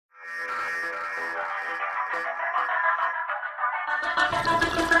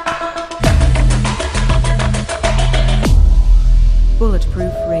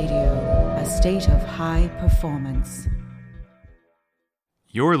Bulletproof Radio, a state of high performance.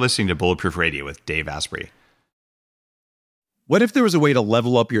 You're listening to Bulletproof Radio with Dave Asprey. What if there was a way to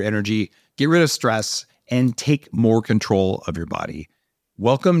level up your energy, get rid of stress, and take more control of your body?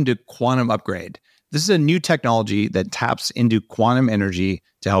 Welcome to Quantum Upgrade. This is a new technology that taps into quantum energy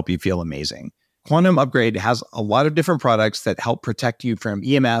to help you feel amazing. Quantum Upgrade has a lot of different products that help protect you from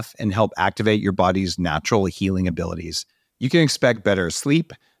EMF and help activate your body's natural healing abilities. You can expect better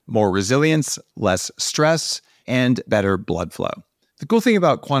sleep, more resilience, less stress, and better blood flow. The cool thing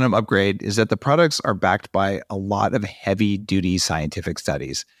about Quantum Upgrade is that the products are backed by a lot of heavy-duty scientific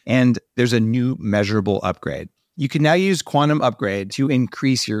studies, and there's a new measurable upgrade. You can now use Quantum Upgrade to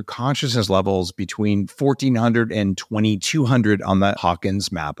increase your consciousness levels between 1400 and 2200 on the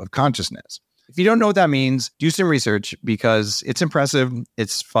Hawkins map of consciousness. If you don't know what that means, do some research because it's impressive,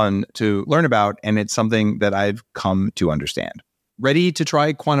 it's fun to learn about, and it's something that I've come to understand. Ready to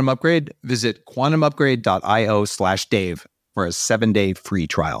try Quantum Upgrade? Visit quantumupgrade.io/Dave for a 7-day free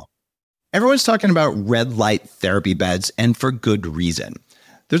trial. Everyone's talking about red light therapy beds, and for good reason.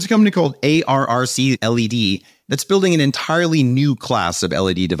 There's a company called ARRC LED that's building an entirely new class of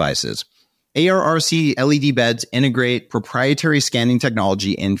LED devices. ARRC LED beds integrate proprietary scanning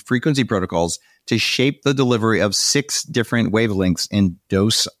technology and frequency protocols to shape the delivery of 6 different wavelengths in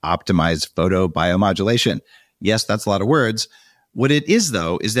dose-optimized photobiomodulation. Yes, that's a lot of words. What it is,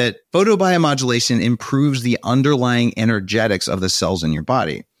 though, is that photobiomodulation improves the underlying energetics of the cells in your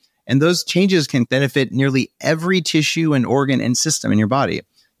body. And those changes can benefit nearly every tissue and organ and system in your body.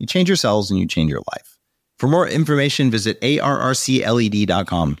 You change your cells and you change your life. For more information, visit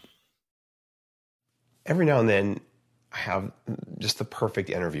arrcled.com. Every now and then, I have just the perfect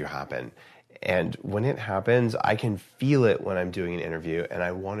interview happen. And when it happens, I can feel it when I'm doing an interview, and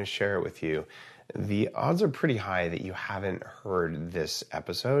I want to share it with you. The odds are pretty high that you haven't heard this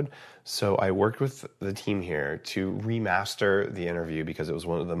episode. So I worked with the team here to remaster the interview because it was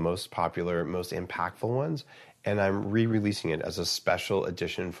one of the most popular, most impactful ones. And I'm re-releasing it as a special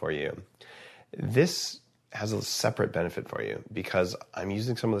edition for you. This has a separate benefit for you because I'm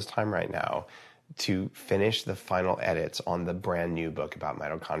using some of this time right now to finish the final edits on the brand new book about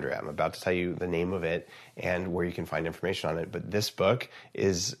mitochondria. I'm about to tell you the name of it and where you can find information on it. But this book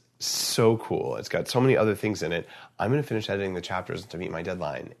is so cool. It's got so many other things in it. I'm going to finish editing the chapters to meet my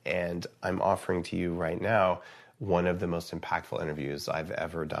deadline. And I'm offering to you right now one of the most impactful interviews I've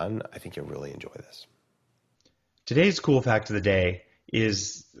ever done. I think you'll really enjoy this. Today's cool fact of the day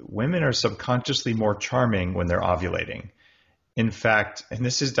is women are subconsciously more charming when they're ovulating. In fact, and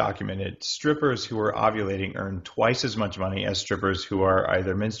this is documented, strippers who are ovulating earn twice as much money as strippers who are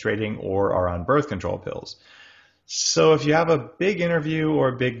either menstruating or are on birth control pills. So if you have a big interview or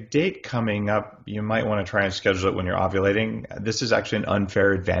a big date coming up, you might want to try and schedule it when you're ovulating. This is actually an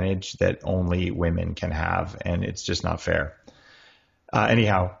unfair advantage that only women can have, and it's just not fair.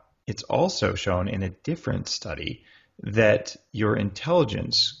 Anyhow, it's also shown in a different study that your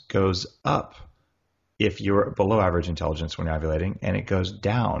intelligence goes up if you're below average intelligence when you're ovulating, and it goes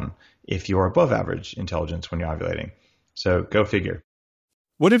down if you're above average intelligence when you're ovulating. So go figure.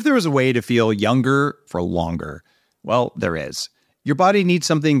 What if there was a way to feel younger for longer? Well, there is. Your body needs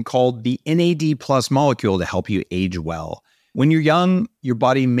something called the NAD+ molecule to help you age well. When you're young, your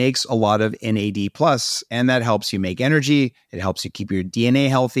body makes a lot of NAD+, and that helps you make energy, it helps you keep your DNA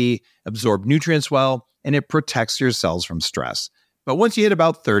healthy, absorb nutrients well, and it protects your cells from stress. But once you hit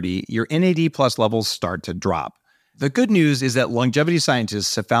about 30, your NAD+ levels start to drop. The good news is that longevity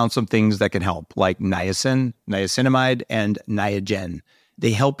scientists have found some things that can help, like niacin, niacinamide, and Niagen.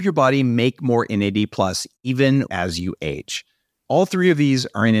 They help your body make more NAD+ even as you age. All 3 of these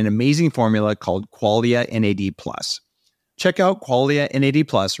are in an amazing formula called Qualia NAD+. Check out Qualia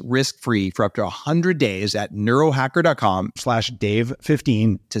NAD+ risk-free for up to 100 days at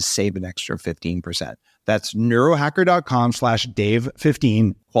neurohacker.com/Dave15 to save an extra 15%. That's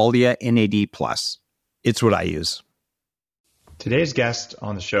neurohacker.com/Dave15, Qualia NAD+. It's what I use. Today's guest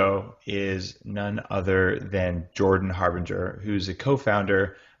on the show is none other than Jordan Harbinger, who's a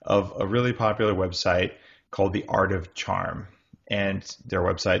co-founder of a really popular website called The Art of Charm. And their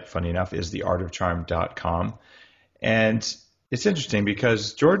website, funny enough, is theartofcharm.com. And it's interesting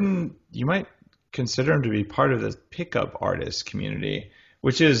because Jordan, you might consider him to be part of the pickup artist community,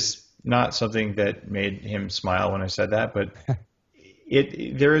 which is not something that made him smile when I said that, but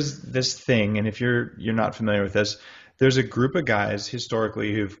there is this thing, and if you're not familiar with this, there's a group of guys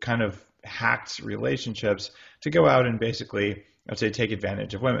historically who've kind of hacked relationships to go out and basically, I'd say, take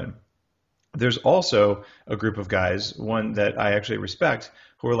advantage of women. There's also a group of guys, one that I actually respect,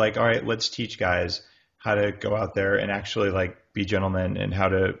 who are like, all right, let's teach guys how to go out there and actually like be gentlemen and how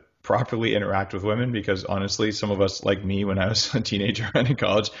to properly interact with women, because honestly, some of us, like me when I was a teenager and in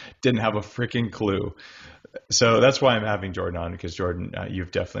college, didn't have a freaking clue. So that's why I'm having Jordan on, because Jordan,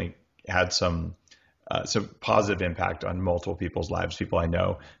 you've definitely had some positive impact on multiple people's lives, people I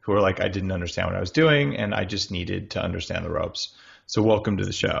know who are like, I didn't understand what I was doing and I just needed to understand the ropes. So welcome to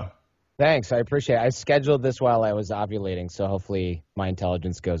the show. Thanks. I appreciate it. I scheduled this while I was ovulating, so hopefully my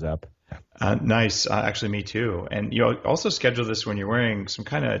intelligence goes up. Nice. Actually, me too. And you also scheduled this when you're wearing some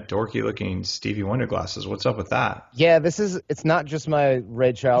kind of dorky looking Stevie Wonder glasses. What's up with that? Yeah, it's not just my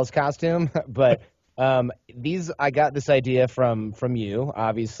Ray Charles costume, but I got this idea from you,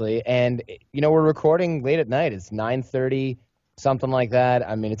 obviously. And, we're recording late at night. It's 9:30, something like that.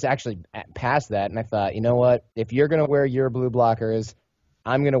 I mean, it's actually past that. And I thought, you know what? If you're going to wear your blue blockers,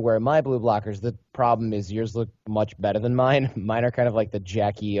 I'm going to wear my blue blockers. The problem is yours look much better than mine. Mine are kind of like the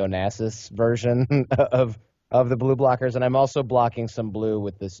Jackie Onassis version of the blue blockers. And I'm also blocking some blue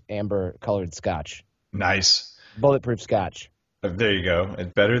with this amber colored scotch. Nice. Bulletproof scotch. There you go.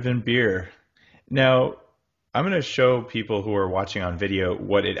 It's better than beer. Now, I'm going to show people who are watching on video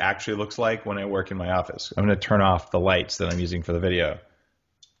what it actually looks like when I work in my office. I'm going to turn off the lights that I'm using for the video.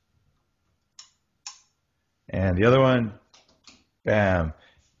 And the other one. Bam.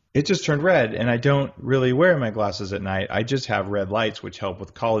 It just turned red, and I don't really wear my glasses at night. I just have red lights, which help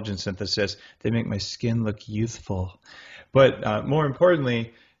with collagen synthesis. They make my skin look youthful. But more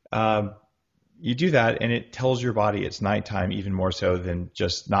importantly, you do that, and it tells your body it's nighttime even more so than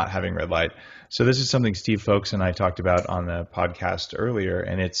just not having red light. So this is something Steve Folks and I talked about on the podcast earlier,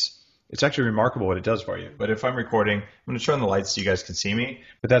 and it's actually remarkable what it does for you. But if I'm recording, I'm going to turn on the lights so you guys can see me.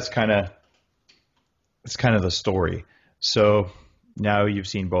 But that's kind of the story. So now you've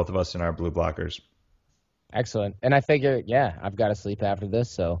seen both of us in our blue blockers. Excellent. And I figure, yeah, I've got to sleep after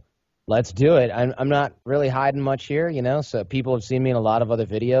this, so let's do it. I'm not really hiding much here, so people have seen me in a lot of other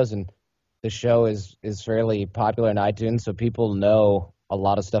videos, and the show is fairly popular in iTunes, so people know a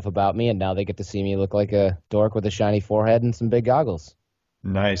lot of stuff about me, and now they get to see me look like a dork with a shiny forehead and some big goggles.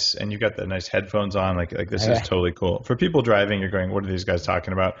 Nice. And you got the nice headphones on. Like this is totally cool. For people driving, you're going, what are these guys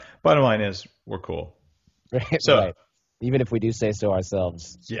talking about? Bottom line is, we're cool. So, right. Even if we do say so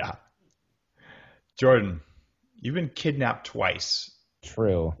ourselves. Yeah. Jordan, you've been kidnapped twice.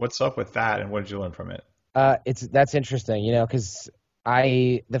 True. What's up with that, and what did you learn from it? That's interesting, because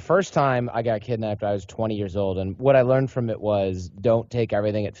the first time I got kidnapped, I was 20 years old, and what I learned from it was don't take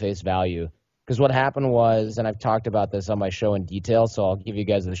everything at face value. Because what happened was, and I've talked about this on my show in detail, so I'll give you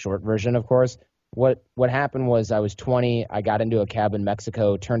guys the short version, of course. What happened was I was 20, I got into a cab in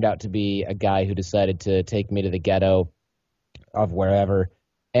Mexico, turned out to be a guy who decided to take me to the ghetto of wherever.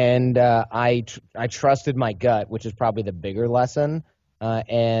 And I trusted my gut, which is probably the bigger lesson,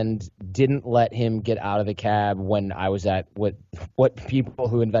 and didn't let him get out of the cab when I was at what people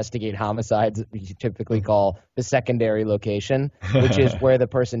who investigate homicides typically call the secondary location, which is where the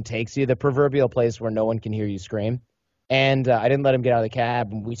person takes you, the proverbial place where no one can hear you scream. And I didn't let him get out of the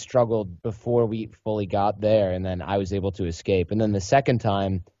cab, and we struggled before we fully got there, and then I was able to escape. And then the second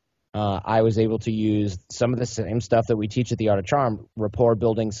time, I was able to use some of the same stuff that we teach at the Art of Charm, rapport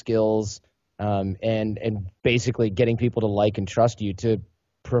building skills, and basically getting people to like and trust you to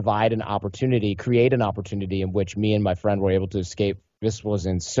create an opportunity in which me and my friend were able to escape. This was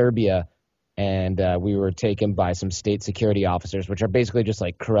in Serbia, and we were taken by some state security officers, which are basically just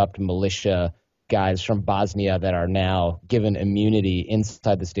like corrupt militia guys from Bosnia that are now given immunity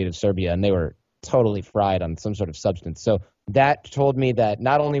inside the state of Serbia, and they were totally fried on some sort of substance. So that told me that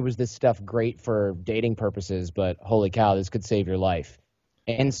not only was this stuff great for dating purposes, but holy cow, this could save your life.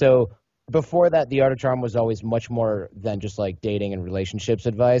 And so before that, the Art of Charm was always much more than just like dating and relationships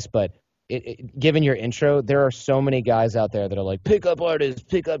advice. But given your intro, there are so many guys out there that are like, pick up artists,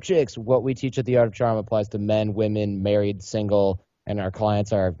 pick up chicks. What we teach at the Art of Charm applies to men, women, married, single, and our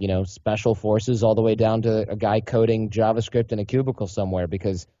clients are, special forces all the way down to a guy coding JavaScript in a cubicle somewhere,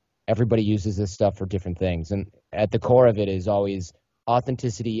 because everybody uses this stuff for different things. And at the core of it is always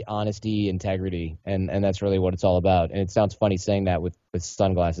authenticity, honesty, integrity. And that's really what it's all about. And it sounds funny saying that with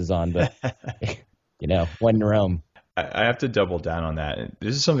sunglasses on, but, when in Rome. I have to double down on that.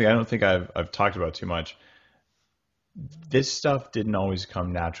 This is something I don't think I've talked about too much. This stuff didn't always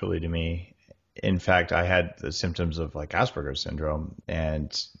come naturally to me. In fact, I had the symptoms of like Asperger's syndrome,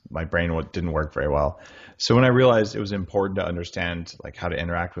 and my brain didn't work very well. So when I realized it was important to understand like how to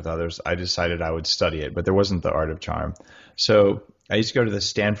interact with others, I decided I would study it, but there wasn't the Art of Charm. So I used to go to the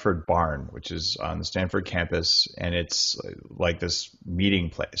Stanford Barn, which is on the Stanford campus, and it's like this meeting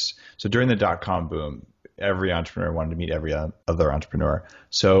place. So during the dot-com boom, every entrepreneur wanted to meet every other entrepreneur.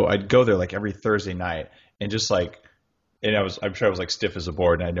 So I'd go there like every Thursday night and just like, and I'm sure I was like stiff as a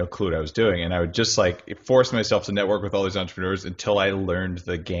board and I had no clue what I was doing. And I would just like force myself to network with all these entrepreneurs until I learned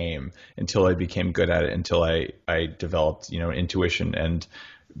the game, until I became good at it, until I developed, intuition and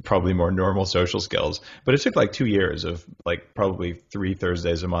probably more normal social skills. But it took like 2 years of like probably 3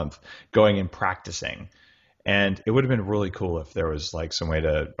 Thursdays a month going and practicing. And it would have been really cool if there was like some way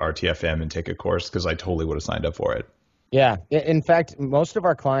to RTFM and take a course, because I totally would have signed up for it. Yeah. In fact, most of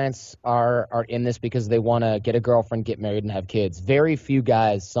our clients are in this because they want to get a girlfriend, get married, and have kids. Very few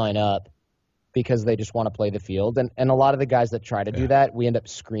guys sign up because they just want to play the field. And a lot of the guys that try to do that, we end up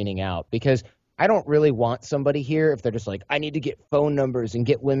screening out, because I don't really want somebody here if they're just like, I need to get phone numbers and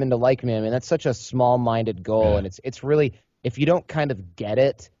get women to like me. I mean, that's such a small-minded goal. And it's really, if you don't kind of get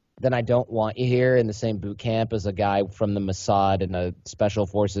it, then I don't want you here in the same boot camp as a guy from the Mossad and the Special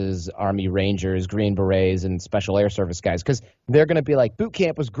Forces, Army Rangers, Green Berets, and Special Air Service guys, because they're going to be like, boot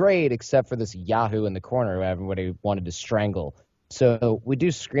camp was great, except for this Yahoo in the corner who everybody wanted to strangle. So we do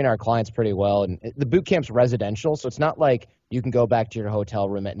screen our clients pretty well. And the boot camp's residential, so it's not like you can go back to your hotel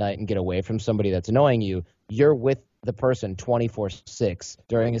room at night and get away from somebody that's annoying you. You're with the person 24/6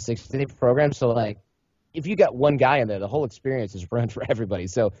 during a 60-day program. So like, if you got one guy in there, the whole experience is ruined for everybody.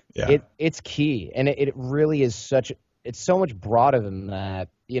 So it's key. And it really is it's so much broader than that.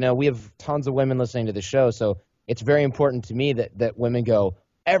 We have tons of women listening to the show. So it's very important to me that women go,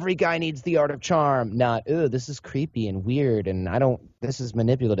 every guy needs the art of charm, not, ooh, this is creepy and weird. And this is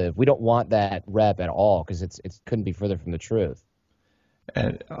manipulative. We don't want that rep at all, because it couldn't be further from the truth.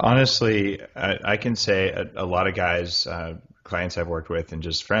 And honestly, I can say a lot of guys, clients I've worked with and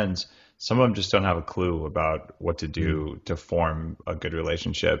just friends, some of them just don't have a clue about what to do to form a good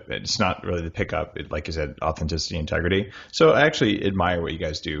relationship. It's not really the pickup, like you said, authenticity, integrity. So I actually admire what you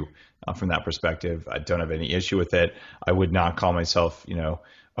guys do from that perspective. I don't have any issue with it. I would not call myself,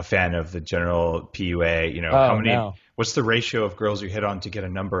 a fan of the general PUA. What's the ratio of girls you hit on to get a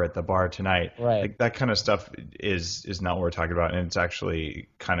number at the bar tonight? Right. Like that kind of stuff is not what we're talking about, and it's actually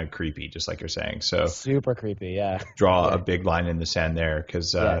kind of creepy, just like you're saying. So super creepy, yeah. Draw a big line in the sand there,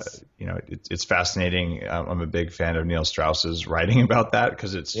 because yes. It's fascinating. I'm a big fan of Neil Strauss's writing about that,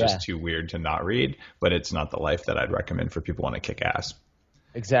 because it's just too weird to not read, but it's not the life that I'd recommend for people who want to kick ass.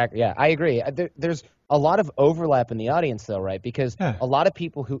 Exactly. Yeah, I agree. There's a lot of overlap in the audience, though, right? Because a lot of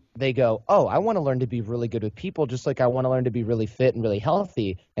people who they go, oh, I want to learn to be really good with people, just like I want to learn to be really fit and really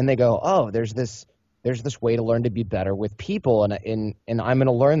healthy. And they go, oh, there's this way to learn to be better with people, and I'm going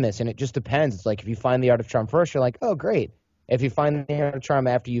to learn this. And it just depends. It's like if you find the art of charm first, you're like, oh, great. If you find the art of charm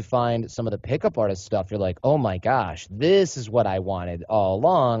after you find some of the pickup artist stuff, you're like, oh my gosh, this is what I wanted all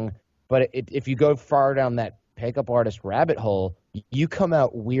along. But if you go far down that pickup artist rabbit hole, you come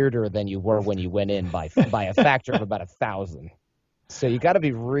out weirder than you were when you went in by a factor of about 1,000. So you got to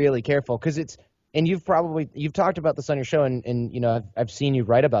be really careful, because and you've talked about this on your show, and I've seen you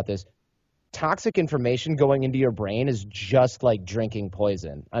write about this. Toxic information going into your brain is just like drinking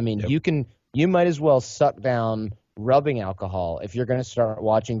poison. I mean, you might as well suck down rubbing alcohol if you're going to start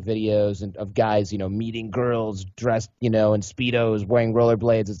watching videos of guys, meeting girls dressed, in Speedos, wearing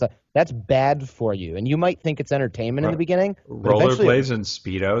rollerblades and stuff. That's bad for you. And you might think it's entertainment in the beginning. Rollerblades and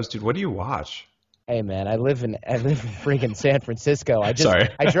Speedos? Dude, what do you watch? Hey, man, I live in freaking San Francisco. I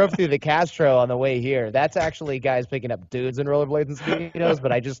drove through the Castro on the way here. That's actually guys picking up dudes in rollerblades and Speedos,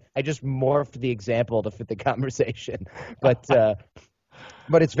 but I just morphed the example to fit the conversation. But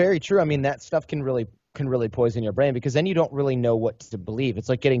it's very true. I mean, that stuff can really poison your brain, because then you don't really know what to believe. It's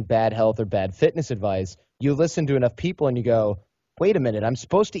like getting bad health or bad fitness advice. You listen to enough people and you go, wait a minute, I'm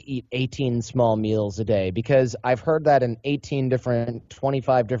supposed to eat 18 small meals a day because I've heard that in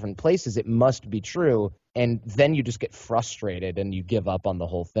 25 different places. It must be true. And then you just get frustrated and you give up on the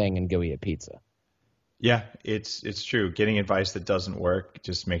whole thing and go eat a pizza. Yeah, it's true. Getting advice that doesn't work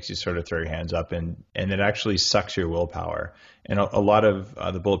just makes you sort of throw your hands up, and it actually sucks your willpower. And a lot of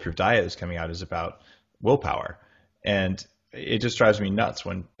the Bulletproof Diet is coming out is about willpower. And it just drives me nuts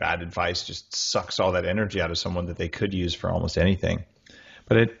when bad advice just sucks all that energy out of someone that they could use for almost anything.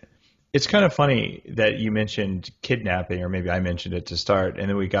 But it's kind of funny that you mentioned kidnapping, or maybe I mentioned it to start, and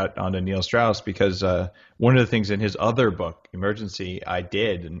then we got onto Neil Strauss, because one of the things in his other book, Emergency, I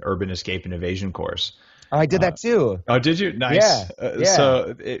did an urban escape and evasion course. Oh, I did that too. Oh, did you? Nice. Yeah.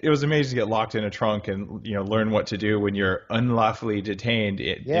 So it was amazing to get locked in a trunk and learn what to do when you're unlawfully detained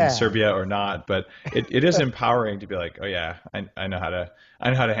in Serbia or not. But it is empowering to be like, oh yeah, I know how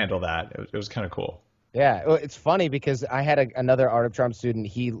to handle that. It was kind of cool. Yeah, well, it's funny because I had another Art of Charm student.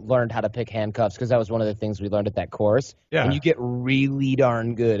 He learned how to pick handcuffs because that was one of the things we learned at that course. And Yeah. you get really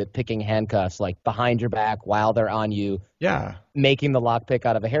darn good at picking handcuffs, like behind your back while they're on you, Yeah. making the lockpick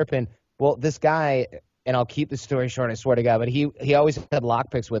out of a hairpin. Well, this guy, and I'll keep the story short, I swear to God, but he always had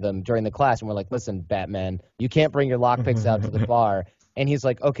lockpicks with him during the class. And we're like, listen, Batman, you can't bring your lockpicks out to the bar. And he's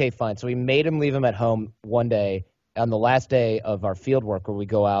like, okay, fine. So we made him leave them at home one day on the last day of our field work where we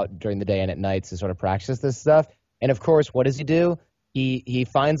go out during the day and at nights to sort of practice this stuff. And of course, what does he do? He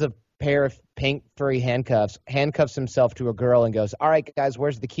finds a pair of pink furry handcuffs, handcuffs himself to a girl and goes, all right, guys,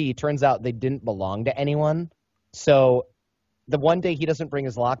 where's the key? Turns out they didn't belong to anyone. So the one day he doesn't bring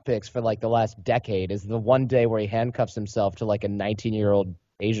his lockpicks for like the last decade is the one day where he handcuffs himself to like a 19-year-old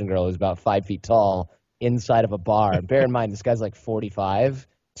Asian girl who's about 5 feet tall inside of a bar. Bear in mind, this guy's like 45.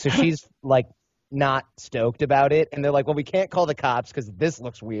 So she's like not stoked about it. And they're like, well, we can't call the cops because this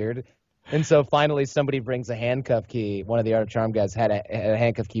looks weird. And so finally somebody brings a handcuff key. One of the Art of Charm guys had a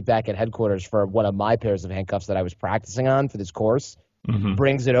handcuff key back at headquarters for one of my pairs of handcuffs that I was practicing on for this course. Mm-hmm.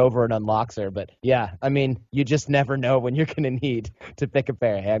 Brings it over and unlocks her. But yeah, I mean, you just never know when you're going to need to pick a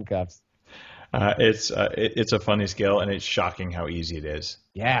pair of handcuffs. It's a funny skill, and it's shocking how easy it is.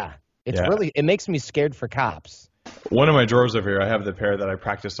 Yeah. It makes me scared for cops. One of my drawers over here, I have the pair that I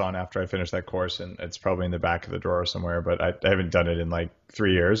practiced on after I finished that course, and it's probably in the back of the drawer somewhere, but I haven't done it in like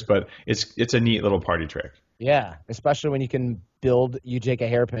 3 years, but it's a neat little party trick. Yeah, especially when you can you take a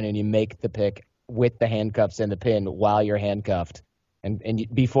hairpin and you make the pick with the handcuffs and the pin while you're handcuffed. And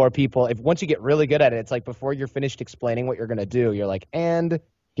before people, once you get really good at it, it's like before you're finished explaining what you're going to do, you're like, and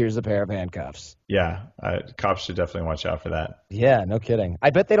here's a pair of handcuffs. Yeah, cops should definitely watch out for that. Yeah, no kidding. I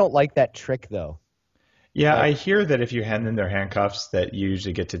bet they don't like that trick, though. Yeah, I hear that if you hand them their handcuffs, that you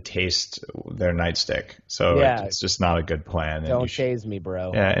usually get to taste their nightstick. So yeah, it's just not a good plan. Don't chase me,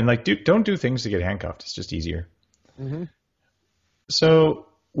 bro. Yeah, and like, don't do things to get handcuffed. It's just easier. Mm-hmm. So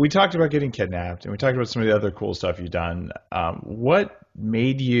we talked about getting kidnapped, and we talked about some of the other cool stuff you've done. What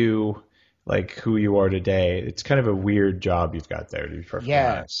made you like who you are today? It's kind of a weird job you've got there, to be perfectly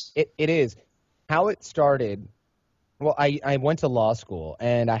honest. It is. How it started, well, I went to law school,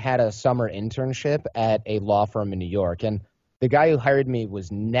 and I had a summer internship at a law firm in New York, and the guy who hired me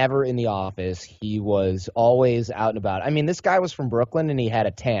was never in the office. He was always out and about. I mean, this guy was from Brooklyn, and he had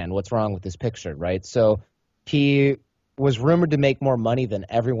a tan. What's wrong with this picture, right? So he was rumored to make more money than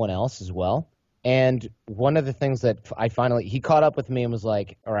everyone else as well. And one of the things that he caught up with me and was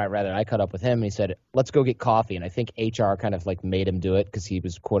like, or rather I caught up with him and he said, let's go get coffee. And I think HR kind of like made him do it because he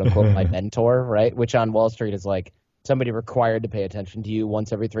was quote unquote my mentor, right? Which on Wall Street is like somebody required to pay attention to you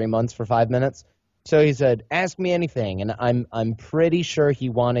once every 3 months for 5 minutes. So he said, ask me anything. And I'm pretty sure he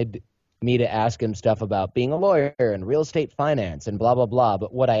wanted me to ask him stuff about being a lawyer and real estate finance and blah, blah, blah.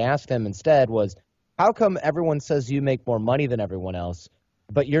 But what I asked him instead was, how come everyone says you make more money than everyone else,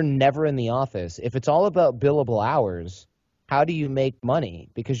 but you're never in the office? If it's all about billable hours, how do you make money?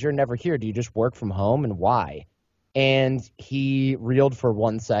 Because you're never here. Do you just work from home, and why? And he reeled for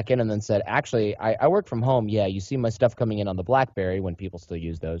 1 second and then said, actually, I work from home. Yeah, you see my stuff coming in on the BlackBerry when people still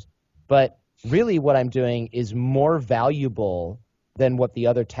use those. But really what I'm doing is more valuable than what the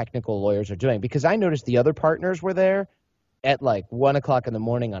other technical lawyers are doing, because I noticed the other partners were there at like 1 o'clock in the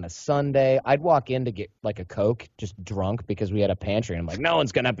morning on a Sunday. I'd walk in to get like a Coke, just drunk because we had a pantry. And I'm like, no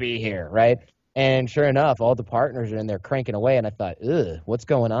one's going to be here, right? And sure enough, all the partners are in there cranking away. And I thought, what's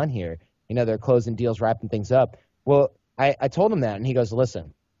going on here? You know, they're closing deals, wrapping things up. Well, I told him that, and he goes,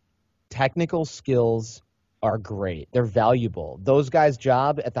 listen, technical skills are great. They're valuable. Those guys'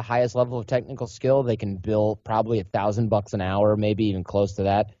 job at the highest level of technical skill, they can bill probably $1,000 an hour, maybe even close to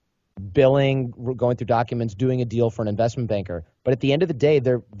that. Billing, going through documents, doing a deal for an investment banker. But at the end of the day,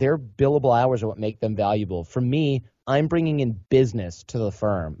 their billable hours are what make them valuable. For me, I'm bringing in business to the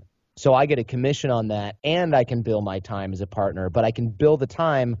firm. So I get a commission on that, and I can bill my time as a partner, but I can bill the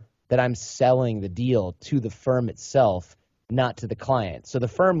time that I'm selling the deal to the firm itself, not to the client. So the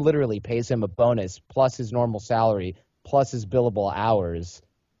firm literally pays him a bonus plus his normal salary plus his billable hours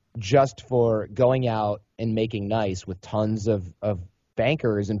just for going out and making nice with tons of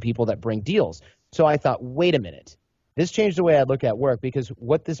bankers and people that bring deals. So I thought, wait a minute, this changed the way I look at work, because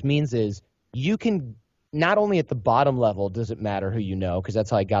what this means is you can not only at the bottom level, does it matter who you know, because that's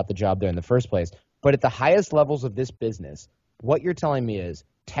how I got the job there in the first place, but at the highest levels of this business, what you're telling me is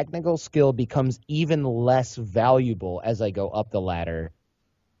technical skill becomes even less valuable as I go up the ladder,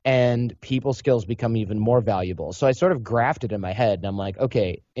 and people skills become even more valuable. So I sort of grafted in my head, and I'm like,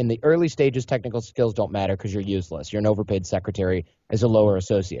 okay, in the early stages, technical skills don't matter because you're useless. You're an overpaid secretary as a lower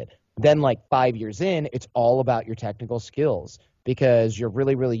associate. Then like 5 years in, it's all about your technical skills. because you're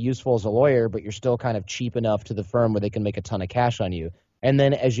really, really useful as a lawyer, but you're still kind of cheap enough to the firm where they can make a ton of cash on you. And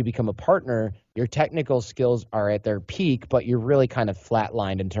then as you become a partner, your technical skills are at their peak, but you're really kind of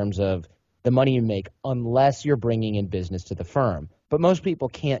flatlined in terms of the money you make unless you're bringing in business to the firm. But most people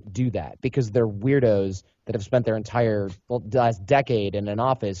can't do that because they're weirdos that have spent their entire last decade in an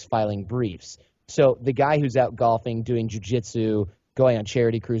office filing briefs. So the guy who's out golfing, doing jiu-jitsu, going on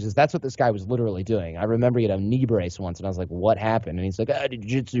charity cruises, that's what this guy was literally doing. I remember he had a knee brace once, and I was like, what happened? And he's like, I did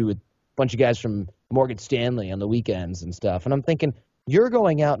jiu-jitsu with a bunch of guys from Morgan Stanley on the weekends and stuff. And I'm thinking, you're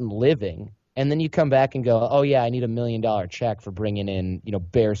going out and living, and then you come back and go, oh, yeah, I need $1 million check for bringing in,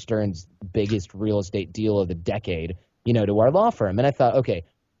 Bear Stearns' biggest real estate deal of the decade, to our law firm. And I thought, okay,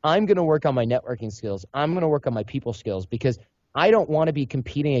 I'm going to work on my networking skills. I'm going to work on my people skills because I don't want to be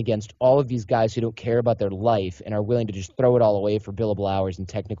competing against all of these guys who don't care about their life and are willing to just throw it all away for billable hours and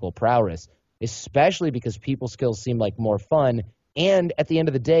technical prowess, especially because people skills seem like more fun. And at the end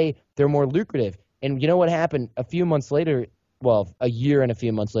of the day, they're more lucrative. And you know what happened a few months later? Well, a year and a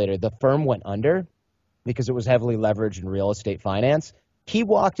few months later, the firm went under because it was heavily leveraged in real estate finance. He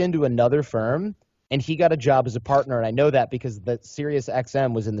walked into another firm and he got a job as a partner. And I know that because the Sirius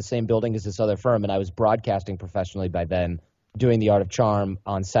XM was in the same building as this other firm. And I was broadcasting professionally by then, doing The Art of Charm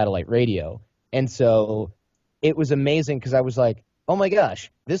on satellite radio. And so it was amazing because I was like, oh my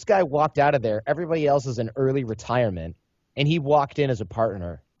gosh, this guy walked out of there. Everybody else is in early retirement. And he walked in as a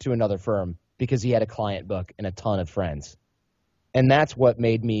partner to another firm because he had a client book and a ton of friends. And that's what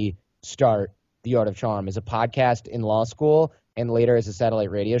made me start The Art of Charm as a podcast in law school and later as a satellite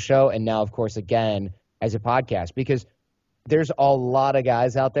radio show. And now, of course, again, as a podcast, because there's a lot of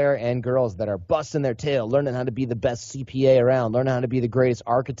guys out there and girls that are busting their tail, learning how to be the best CPA around, learning how to be the greatest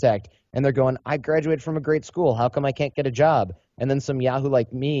architect. And they're going, I graduated from a great school. How come I can't get a job? And then some Yahoo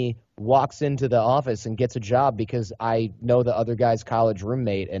like me walks into the office and gets a job because I know the other guy's college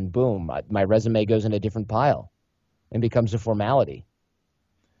roommate, and boom, my resume goes in a different pile and becomes a formality.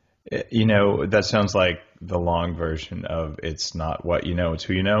 That sounds like the long version of it's not what you know, it's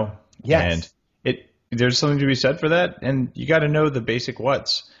who you know. Yes. And there's something to be said for that. And you got to know the basic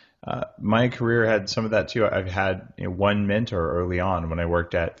what's. My career had some of that too. I've had one mentor early on when I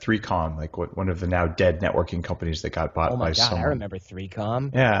worked at 3Com, like one of the now dead networking companies that got bought by someone. I remember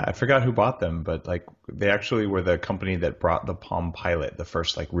 3Com. Yeah, I forgot who bought them, but they actually were the company that brought the Palm Pilot, the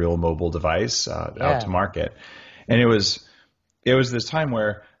first real mobile device out to market. And it was this time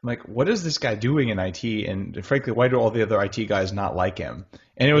where I'm like, what is this guy doing in IT? And frankly, why do all the other IT guys not like him?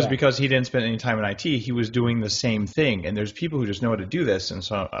 And it was because he didn't spend any time in IT. He was doing the same thing. And there's people who just know how to do this. And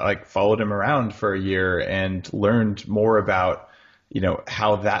so I followed him around for a year and learned more about,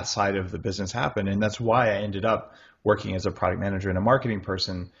 how that side of the business happened. And that's why I ended up working as a product manager and a marketing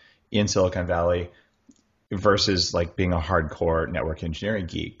person in Silicon Valley versus being a hardcore network engineering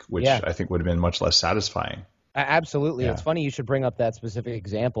geek, which I think would have been much less satisfying. Absolutely. Yeah. It's funny you should bring up that specific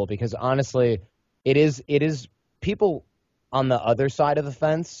example because honestly, it is people on the other side of the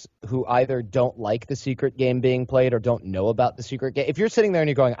fence who either don't like the secret game being played or don't know about the secret game. If you're sitting there and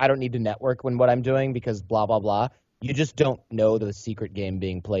you're going, I don't need to network when what I'm doing because blah, blah, blah, you just don't know the secret game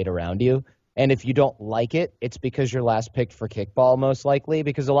being played around you. And if you don't like it, it's because you're last picked for kickball most likely,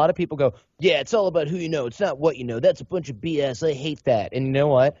 because a lot of people go, yeah, it's all about who you know. It's not what you know. That's a bunch of BS. I hate that. And you know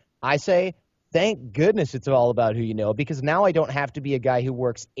what? I say, thank goodness it's all about who you know, because now I don't have to be a guy who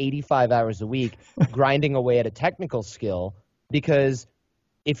works 85 hours a week grinding away at a technical skill, because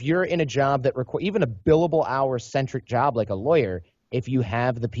if you're in a job that requires even a billable hour centric job like a lawyer, if you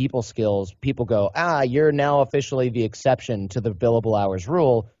have the people skills, people go, you're now officially the exception to the billable hours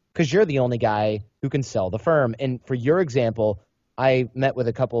rule because you're the only guy who can sell the firm. And for your example, I met with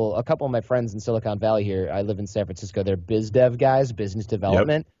a couple of my friends in Silicon Valley here. I live in San Francisco. They're biz dev guys, business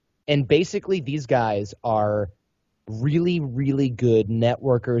development. Yep. And basically these guys are really, really good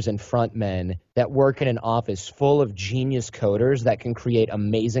networkers and front men that work in an office full of genius coders that can create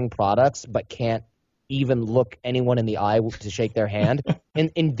amazing products but can't even look anyone in the eye to shake their hand.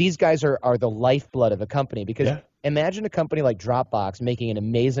 And these guys are the lifeblood of a company, because imagine a company like Dropbox making an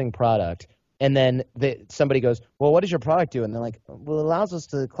amazing product, and then somebody goes, well, what does your product do? And they're like, well, it allows us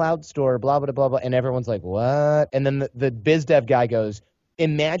to cloud store, blah, blah, blah, blah. And everyone's like, what? And then the biz dev guy goes,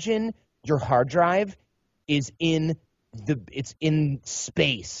 imagine your hard drive is in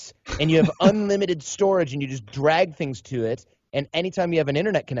space, and you have unlimited storage, and you just drag things to it. And anytime you have an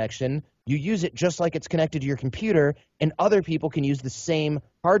internet connection, you use it just like it's connected to your computer, and other people can use the same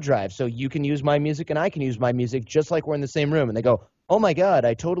hard drive. So you can use my music and I can use my music just like we're in the same room. And they go, oh my God,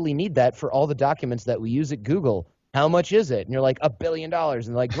 I totally need that for all the documents that we use at Google. How much is it? And you're like, $1 billion. And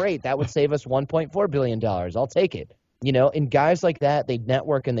they're like, great, that would save us $1.4 billion. I'll take it. And guys like that, they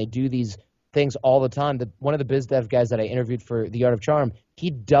network and they do these things all the time. One of the biz dev guys that I interviewed for The Art of Charm, he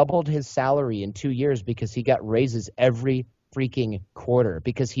doubled his salary in 2 years because he got raises every freaking quarter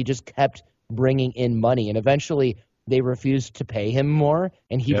because he just kept bringing in money. And eventually they refused to pay him more,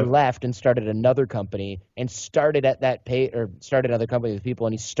 and he left and started another company and started at that pay, or started another company with people,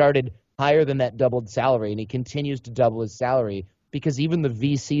 and he started higher than that doubled salary, and he continues to double his salary because even the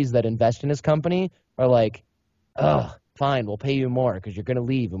VCs that invest in his company are like, oh, fine, we'll pay you more because you're going to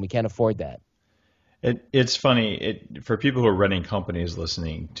leave and we can't afford that. It's funny for people who are running companies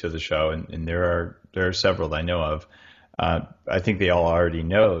listening to the show, and there are several that I know of. I think they all already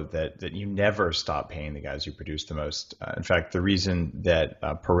know that you never stop paying the guys who produce the most. In fact, the reason that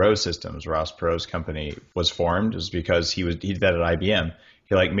Perot Systems, Ross Perot's company, was formed is because he did that at IBM.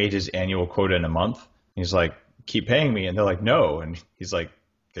 He made his annual quota in a month. He's like, keep paying me, and they're like, no, and he's like,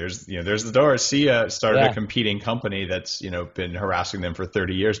 there's the door. See ya. Started a competing company that's been harassing them for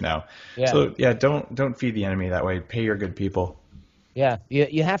 30 years now. Yeah. So don't feed the enemy that way. Pay your good people. Yeah,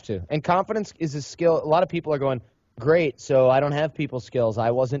 you have to. And confidence is a skill. A lot of people are going, great, so I don't have people skills.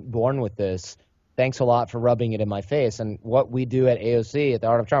 I wasn't born with this. Thanks a lot for rubbing it in my face. And what we do at AOC, at the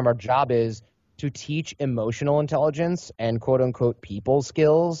Art of Charm, our job is to teach emotional intelligence and quote-unquote people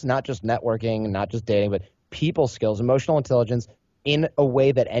skills, not just networking, not just dating, but people skills, emotional intelligence in a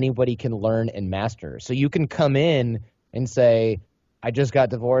way that anybody can learn and master. So you can come in and say, I just got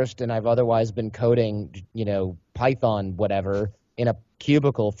divorced and I've otherwise been coding, Python, whatever, in a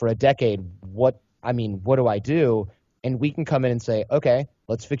cubicle for a decade. What do I do? And we can come in and say, okay,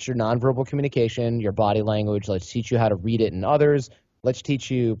 let's fix your nonverbal communication, your body language. Let's teach you how to read it in others. Let's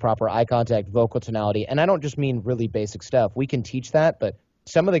teach you proper eye contact, vocal tonality. And I don't just mean really basic stuff. We can teach that, but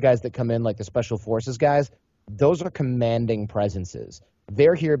some of the guys that come in, like the special forces guys, those are commanding presences.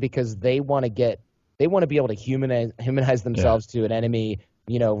 They're here because they want to be able to humanize themselves to an enemy,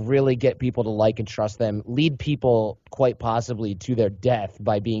 really get people to like and trust them, lead people quite possibly to their death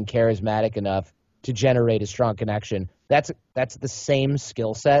by being charismatic enough to generate a strong connection. That's the same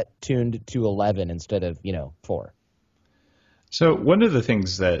skill set tuned to 11 instead of 4. So one of the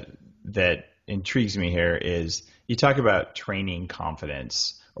things that intrigues me here is you talk about training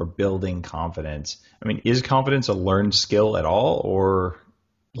confidence or building confidence. I mean, is confidence a learned skill at all, or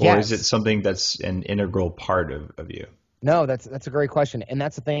is it something that's an integral part of you? No, that's a great question. And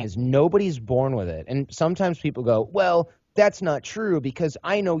that's the thing, is nobody's born with it. And sometimes people go, well, that's not true because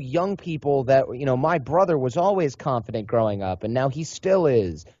I know young people that, my brother was always confident growing up and now he still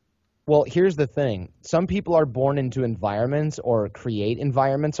is. Well, here's the thing. Some people are born into environments or create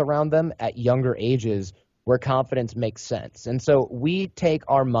environments around them at younger ages where confidence makes sense. And so we take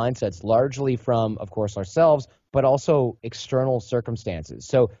our mindsets largely from, of course, ourselves, but also external circumstances.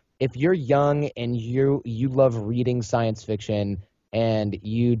 So if you're young and you love reading science fiction and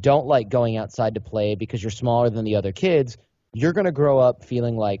you don't like going outside to play because you're smaller than the other kids, you're going to grow up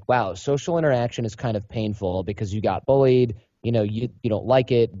feeling like, wow, social interaction is kind of painful because you got bullied, you don't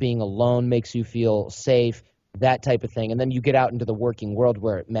like it, being alone makes you feel safe, that type of thing. And then you get out into the working world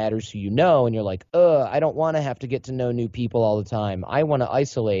where it matters who you know, and you're like, I don't want to have to get to know new people all the time. I want to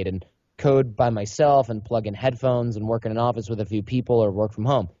isolate and code by myself and plug in headphones and work in an office with a few people or work from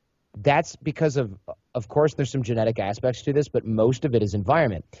home. That's because of course, there's some genetic aspects to this, but most of it is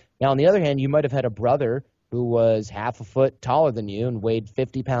environment. Now, on the other hand, you might have had a brother who was half a foot taller than you and weighed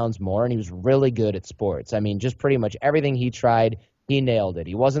 50 pounds more, and he was really good at sports. I mean, just pretty much everything he tried, he nailed it.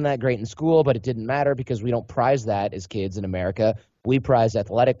 He wasn't that great in school, but it didn't matter because we don't prize that as kids in America. We prize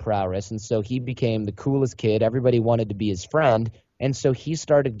athletic prowess, and so he became the coolest kid. Everybody wanted to be his friend, and so he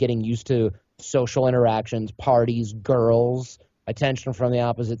started getting used to social interactions, parties, girls, attention from the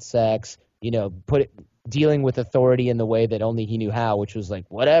opposite sex, dealing with authority in the way that only he knew how, which was like,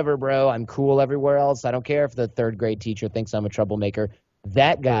 whatever, bro, I'm cool everywhere else. I don't care if the third grade teacher thinks I'm a troublemaker.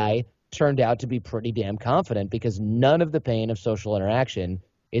 That guy turned out to be pretty damn confident because none of the pain of social interaction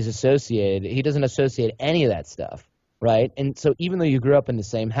is associated. He doesn't associate any of that stuff, right? And so even though you grew up in the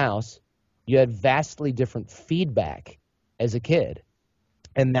same house, you had vastly different feedback as a kid.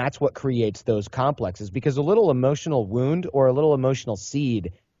 And that's what creates those complexes, because a little emotional wound or a little emotional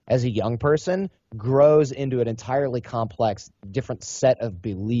seed as a young person grows into an entirely complex, different set of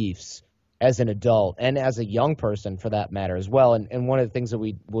beliefs as an adult and as a young person for that matter as well. And one of the things that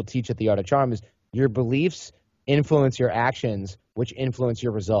we will teach at the Art of Charm is your beliefs influence your actions, which influence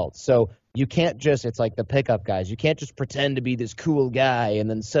your results. So you can't just, it's like the pickup guys, you can't just pretend to be this cool guy and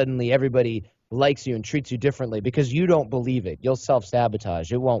then suddenly everybody likes you and treats you differently because you don't believe it. You'll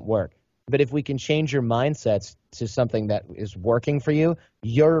self-sabotage. It won't work. But if we can change your mindsets to something that is working for you,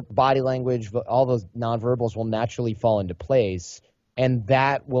 your body language, all those nonverbals will naturally fall into place, and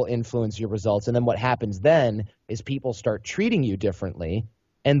that will influence your results. And then what happens then is people start treating you differently,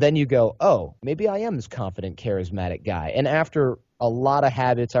 and then you go, oh, maybe I am this confident, charismatic guy. And after a lot of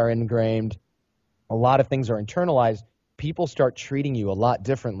habits are ingrained, a lot of things are internalized, people start treating you a lot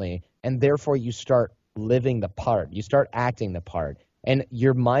differently, and therefore you start living the part. You start acting the part. And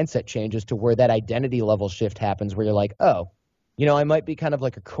your mindset changes to where that identity level shift happens where you're like, oh, I might be kind of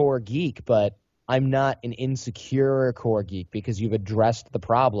like a core geek, but I'm not an insecure core geek because you've addressed the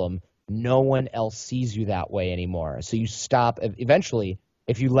problem. No one else sees you that way anymore. So you stop eventually.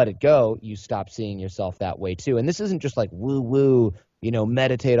 If you let it go, you stop seeing yourself that way too. And this isn't just like woo-woo,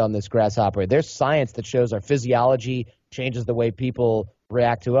 meditate on this grasshopper. There's science that shows our physiology changes the way people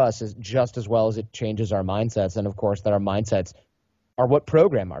react to us just as well as it changes our mindsets. And of course, that our mindsets are what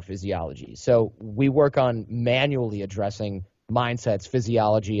program our physiology. So we work on manually addressing mindsets,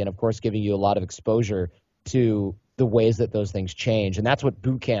 physiology, and of course, giving you a lot of exposure to the ways that those things change. And that's what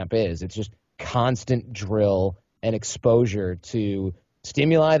boot camp is. It's just constant drill and exposure to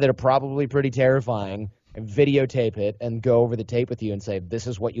stimuli that are probably pretty terrifying, and videotape it and go over the tape with you and say, this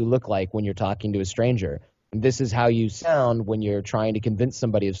is what you look like when you're talking to a stranger. And this is how you sound when you're trying to convince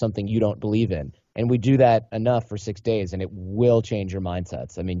somebody of something you don't believe in. And we do that enough for 6 days, and it will change your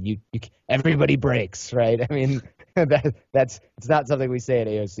mindsets. I mean, everybody breaks, right? I mean, it's not something we say at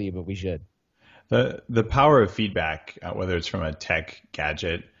AOC, but we should. The power of feedback, whether it's from a tech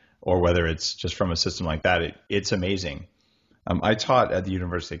gadget or whether it's just from a system like that, it's amazing. I taught at the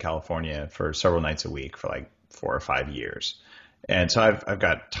University of California for several nights a week for like 4 or 5 years. And so I've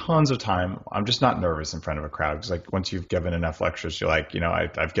got tons of time. I'm just not nervous in front of a crowd because like once you've given enough lectures, you're like,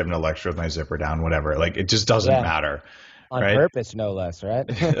 I've given a lecture with my zipper down, whatever. Like it just doesn't matter. On right? purpose, no less, right?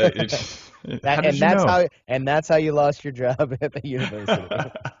 That's how you lost your job at the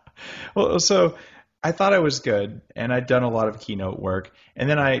university. Well, so I thought I was good, and I'd done a lot of keynote work, and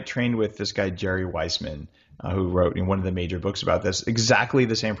then I trained with this guy Jerry Weissman, who wrote one of the major books about this, exactly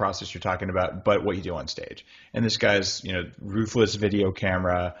the same process you're talking about, but what you do on stage. And this guy's, ruthless video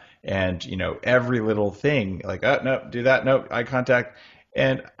camera and, every little thing like, oh, no, do that. No, eye contact.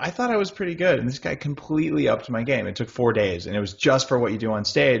 And I thought I was pretty good. And this guy completely upped my game. It took 4 days, and it was just for what you do on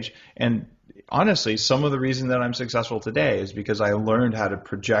stage. And honestly, some of the reason that I'm successful today is because I learned how to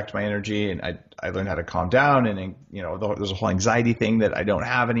project my energy, and I learned how to calm down. And, there's a whole anxiety thing that I don't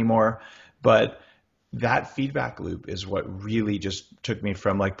have anymore. But that feedback loop is what really just took me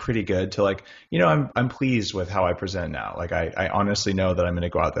from like pretty good to like, I'm pleased with how I present now. Like I honestly know that I'm going to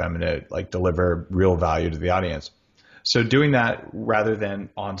go out there, I'm going to like deliver real value to the audience. So doing that rather than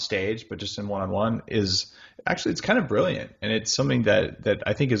on stage, but just in one-on-one is actually, it's kind of brilliant. And it's something that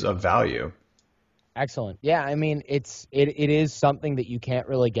I think is of value. Excellent. Yeah. I mean, it is something that you can't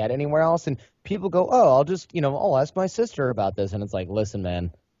really get anywhere else. And people go, oh, I'll just, I'll ask my sister about this. And it's like, listen,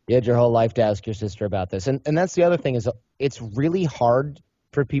 man, you had your whole life to ask your sister about this. And that's the other thing is it's really hard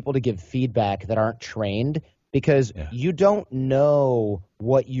for people to give feedback that aren't trained because you don't know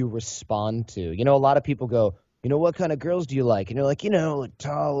what you respond to. A lot of people go, what kind of girls do you like? And you're like,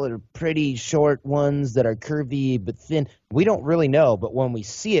 tall or pretty short ones that are curvy but thin. We don't really know. But when we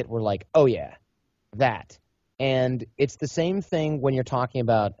see it, we're like, oh, yeah, that. And it's the same thing when you're talking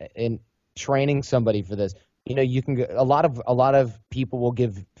about in training somebody for this. You can a lot of people will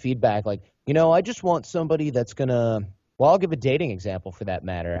give feedback like, I just want somebody that's gonna. Well, I'll give a dating example for that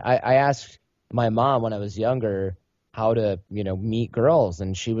matter. I asked my mom when I was younger how to meet girls,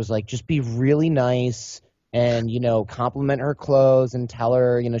 and she was like, just be really nice and compliment her clothes and tell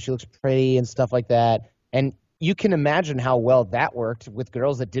her she looks pretty and stuff like that. And you can imagine how well that worked with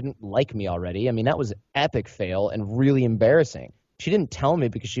girls that didn't like me already. I mean, that was an epic fail and really embarrassing. She didn't tell me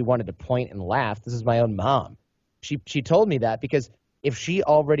because she wanted to point and laugh. This is my own mom. She told me that because if she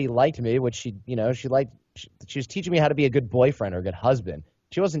already liked me, which she was teaching me how to be a good boyfriend or a good husband.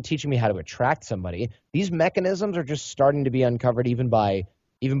 She wasn't teaching me how to attract somebody. These mechanisms are just starting to be uncovered even by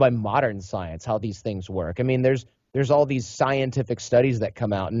modern science, how these things work. I mean, there's all these scientific studies that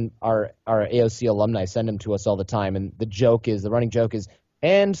come out, and our AOC alumni send them to us all the time. And the running joke is,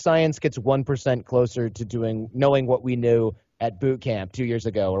 and science gets 1% closer to knowing what we knew at boot camp 2 years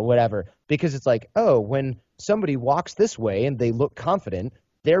ago or whatever, because it's like, oh, when somebody walks this way and they look confident,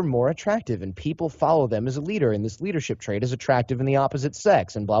 they're more attractive and people follow them as a leader, and this leadership trait is attractive in the opposite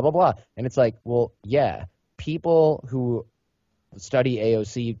sex and blah, blah, blah. And it's like, well, yeah, people who study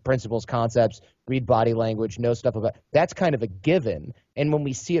AOC principles, concepts, read body language, know stuff about that's kind of a given. And when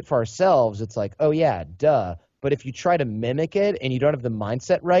we see it for ourselves, it's like, oh yeah, duh. But if you try to mimic it and you don't have the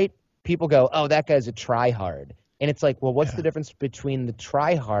mindset right, people go, oh, that guy's a try-hard. And it's like, well, what's the difference between the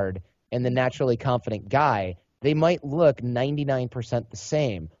try-hard and the naturally confident guy? They might look 99% the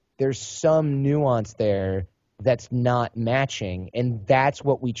same. There's some nuance there that's not matching, and that's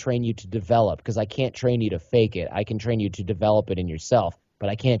what we train you to develop, because I can't train you to fake it. I can train you to develop it in yourself, but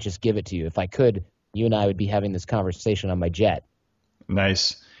I can't just give it to you. If I could, you and I would be having this conversation on my jet.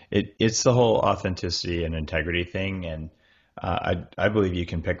 Nice. It's the whole authenticity and integrity thing, and I believe you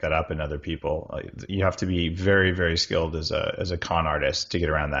can pick that up in other people. You have to be very, very skilled as a con artist to get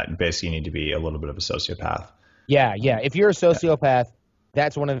around that. And basically, you need to be a little bit of a sociopath. Yeah. If you're a sociopath,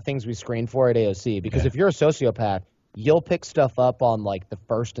 that's one of the things we screen for at AOC, because if you're a sociopath, you'll pick stuff up on like the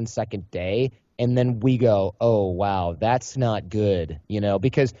first and second day, and then we go, oh, wow, that's not good,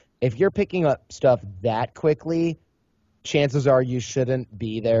 because if you're picking up stuff that quickly, chances are you shouldn't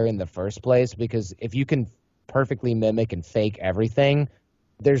be there in the first place, because if you can perfectly mimic and fake everything,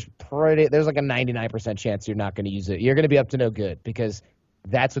 there's like a 99% chance you're not going to use it. You're going to be up to no good, because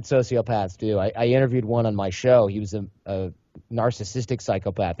that's what sociopaths do. I interviewed one on my show. He was a narcissistic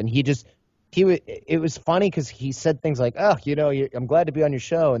psychopath, and it was funny because he said things like, oh, I'm glad to be on your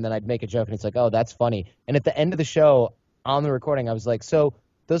show, and then I'd make a joke and it's like, oh, that's funny. And at the end of the show on the recording, I was like, so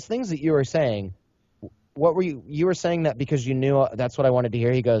those things that you were saying, what were you were saying that because you knew that's what I wanted to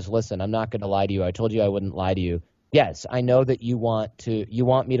hear? He goes, listen, I'm not going to lie to you. I told you I wouldn't lie to you. Yes, I know that you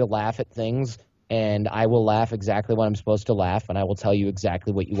want me to laugh at things, and I will laugh exactly when I'm supposed to laugh, and I will tell you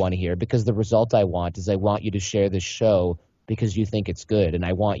exactly what you want to hear, because the result I want is I want you to share this show because you think it's good, and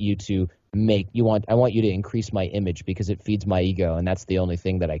I want you to I want you to increase my image because it feeds my ego, and that's the only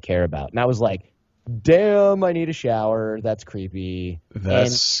thing that I care about. And I was like, damn, I need a shower. That's creepy.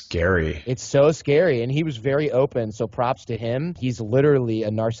 That's scary. It's so scary. And he was very open. So props to him. He's literally a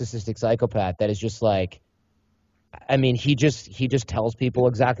narcissistic psychopath that is just like, I mean, he just tells people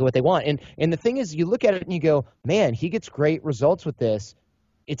exactly what they want. And the thing is, you look at it and you go, man, he gets great results with this.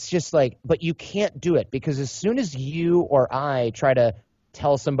 It's just like, but you can't do it, because as soon as you or I try to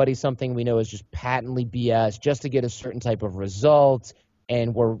tell somebody something we know is just patently BS just to get a certain type of result,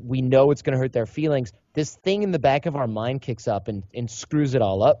 and we know it's going to hurt their feelings, this thing in the back of our mind kicks up and screws it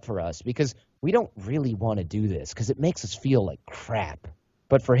all up for us, because we don't really want to do this because it makes us feel like crap.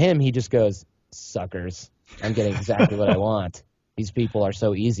 But for him, he just goes, suckers, I'm getting exactly what I want. These people are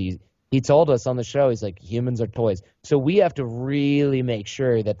so easy. He told us on the show, he's like, humans are toys. So we have to really make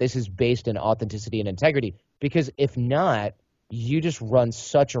sure that this is based in authenticity and integrity, because if not, you just run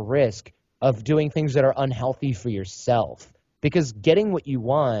such a risk of doing things that are unhealthy for yourself. Because getting what you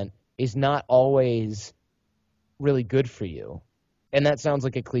want is not always really good for you. And that sounds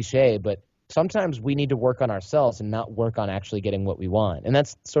like a cliche, but sometimes we need to work on ourselves and not work on actually getting what we want. And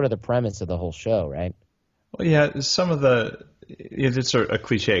that's sort of the premise of the whole show, right? Well, yeah, it's a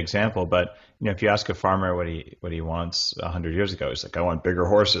cliche example, but if you ask a farmer what he wants 100 years ago, he's like, I want bigger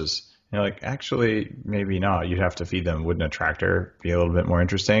horses. And you're like, actually, maybe not. You'd have to feed them. Wouldn't a tractor be a little bit more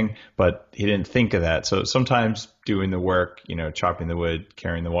interesting? But he didn't think of that. So sometimes doing the work, chopping the wood,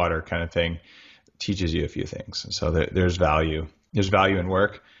 carrying the water kind of thing teaches you a few things. So there's value. There's value in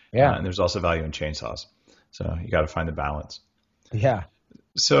work. Yeah. And there's also value in chainsaws. So you got to find the balance. Yeah.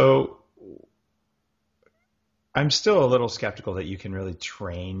 So I'm still a little skeptical that you can really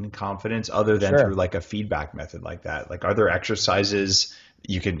train confidence other than through like a feedback method like that. Like, are there exercises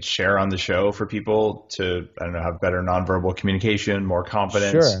you can share on the show for people to, I don't know, have better nonverbal communication, more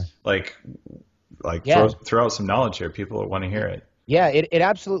confidence? Sure. Like throw out some knowledge here. People want to hear it. Yeah, it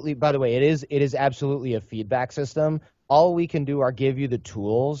absolutely, by the way, it is absolutely a feedback system. All we can do are give you the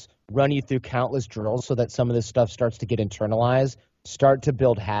tools, run you through countless drills so that some of this stuff starts to get internalized, start to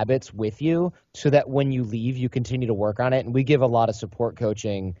build habits with you so that when you leave, you continue to work on it. And we give a lot of support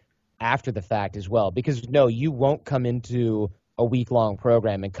coaching after the fact as well, because no, you won't come into a week-long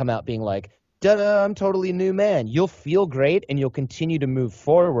program and come out being like, da-da, I'm totally a new man. You'll feel great and you'll continue to move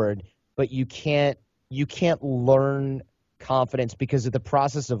forward, but you can't learn confidence because of the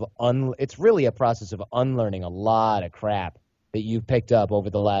process of it's really a process of unlearning a lot of crap that you've picked up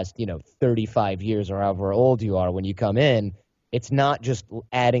over the last 35 years or however old you are when you come in. It's not just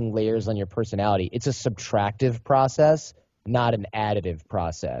adding layers on your personality. It's a subtractive process, not an additive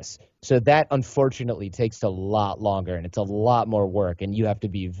process. So that unfortunately takes a lot longer and it's a lot more work, and you have to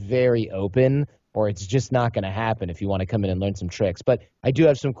be very open or it's just not going to happen if you want to come in and learn some tricks. But I do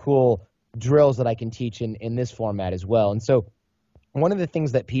have some cool drills that I can teach in this format as well. And so one of the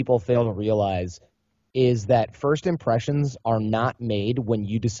things that people fail to realize is that first impressions are not made when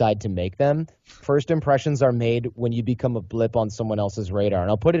you decide to make them. First impressions are made when you become a blip on someone else's radar. And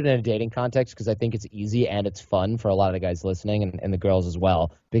I'll put it in a dating context because I think it's easy and it's fun for a lot of the guys listening and the girls as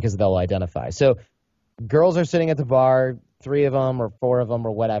well, because they'll identify. So girls are sitting at the bar, 3 of them or 4 of them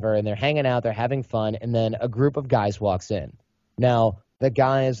or whatever, and they're hanging out, they're having fun, and then a group of guys walks in. Now, the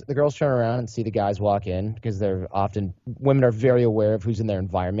girls turn around and see the guys walk in because women are very aware of who's in their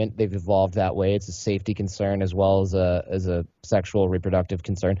environment. They've evolved that way. It's a safety concern as well as a sexual reproductive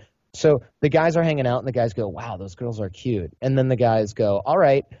concern. So the guys are hanging out and the guys go, wow, those girls are cute. And then the guys go, all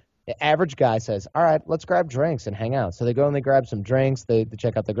right. The average guy says, all right, let's grab drinks and hang out. So they go and they grab some drinks. They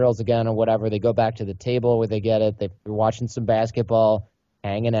check out the girls again or whatever. They go back to the table where they get it. They're watching some basketball,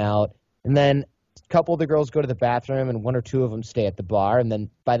 hanging out. And then couple of the girls go to the bathroom and 1 or 2 of them stay at the bar. And then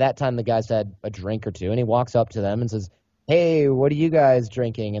by that time, the guy's had a drink or 2 and he walks up to them and says, hey, what are you guys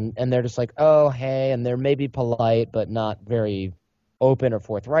drinking? And they're just like, oh, hey. And they're maybe polite, but not very open or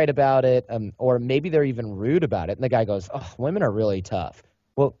forthright about it. Or maybe they're even rude about it. And the guy goes, oh, women are really tough.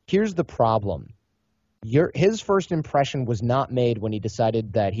 Well, here's the problem. His first impression was not made when he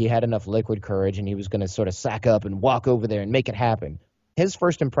decided that he had enough liquid courage and he was going to sort of sack up and walk over there and make it happen. His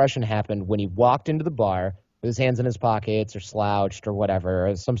first impression happened when he walked into the bar with his hands in his pockets or slouched or whatever,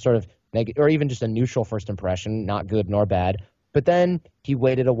 or some sort of or even just a neutral first impression, not good nor bad. But then he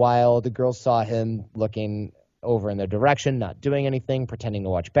waited a while. The girls saw him looking over in their direction, not doing anything, pretending to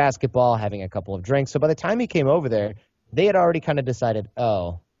watch basketball, having a couple of drinks. So by the time he came over there, they had already kind of decided,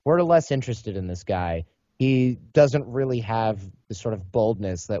 oh, we're less interested in this guy. He doesn't really have the sort of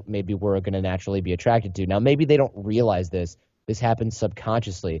boldness that maybe we're going to naturally be attracted to. Now, maybe they don't realize this. This happens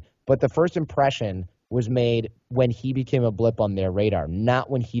subconsciously. But the first impression was made when he became a blip on their radar, not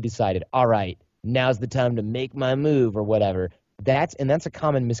when he decided, all right, now's the time to make my move or whatever. That's a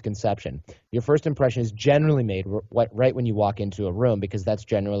common misconception. Your first impression is generally made right when you walk into a room, because that's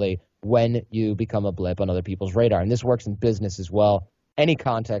generally when you become a blip on other people's radar. And this works in business as well. Any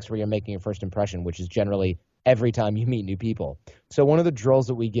context where you're making your first impression, which is generally every time you meet new people. So one of the drills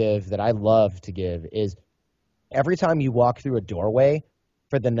that we give that I love to give is every time you walk through a doorway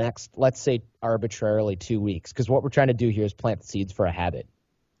for the next, let's say arbitrarily 2 weeks, because what we're trying to do here is plant the seeds for a habit.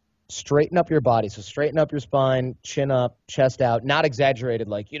 Straighten up your body. So straighten up your spine, chin up, chest out, not exaggerated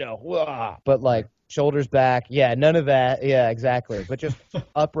like, wah, but like shoulders back. Yeah, none of that. Yeah, exactly. But just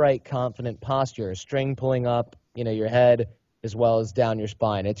upright, confident posture, string pulling up, your head as well as down your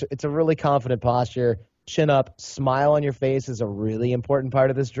spine. It's a really confident posture. Chin up, smile on your face is a really important part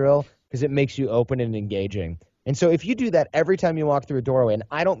of this drill because it makes you open and engaging. And so if you do that every time you walk through a doorway, and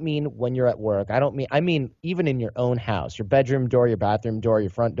I don't mean when you're at work, I mean even in your own house, your bedroom door, your bathroom door, your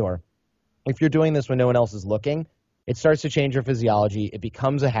front door. If you're doing this when no one else is looking, it starts to change your physiology. It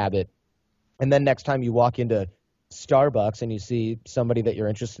becomes a habit. And then next time you walk into Starbucks and you see somebody that you're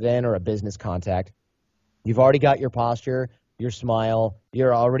interested in or a business contact, you've already got your posture, your smile,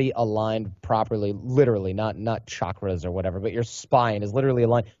 you're already aligned properly, literally, not chakras or whatever, but your spine is literally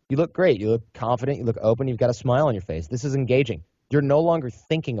aligned. You look great. You look confident. You look open. You've got a smile on your face. This is engaging. You're no longer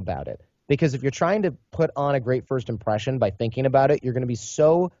thinking about it, because if you're trying to put on a great first impression by thinking about it, you're going to be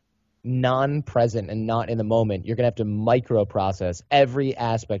so non-present and not in the moment. You're going to have to micro-process every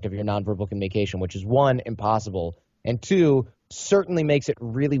aspect of your nonverbal communication, which is 1, impossible, and 2, certainly makes it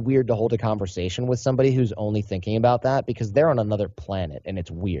really weird to hold a conversation with somebody who's only thinking about that, because they're on another planet and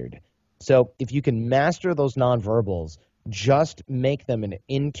it's weird. So if you can master those nonverbals, just make them an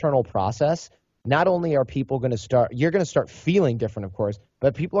internal process, not only are people going to you're going to start feeling different, of course,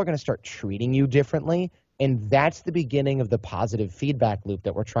 but people are going to start treating you differently. And that's the beginning of the positive feedback loop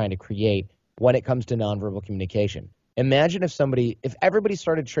that we're trying to create when it comes to nonverbal communication. Imagine if everybody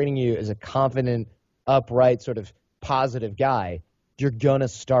started treating you as a confident, upright, sort of positive guy, you're going to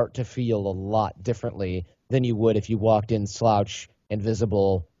start to feel a lot differently than you would if you walked in slouch,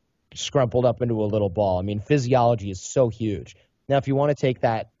 invisible, scrumpled up into a little ball. I mean, physiology is so huge. Now, if you want to take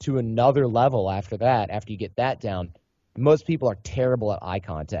that to another level after you get that down, most people are terrible at eye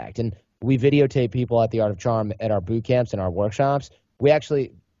contact. And we videotape people at the Art of Charm at our boot camps and our workshops. We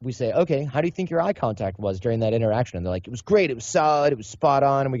say, okay, how do you think your eye contact was during that interaction? And they're like, it was great, it was solid, it was spot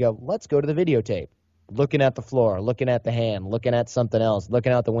on. And we go, let's go to the videotape. Looking at the floor, looking at the hand, looking at something else,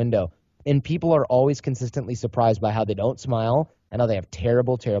 looking out the window. And people are always consistently surprised by how they don't smile and how they have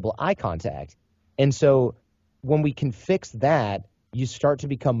terrible, terrible eye contact. And so when we can fix that, you start to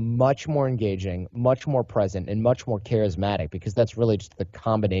become much more engaging, much more present, and much more charismatic, because that's really just the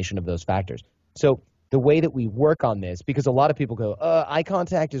combination of those factors. So the way that we work on this, because a lot of people go, eye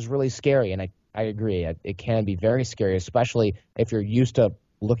contact is really scary. And I agree. It can be very scary, especially if you're used to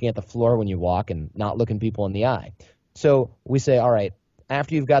looking at the floor when you walk and not looking people in the eye. So we say, all right,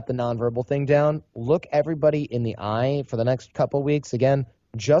 after you've got the nonverbal thing down, look everybody in the eye for the next couple weeks, again,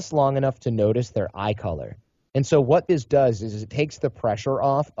 just long enough to notice their eye color. And so what this does is it takes the pressure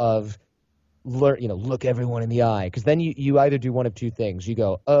off of, look everyone in the eye. Because then you either do one of two things. You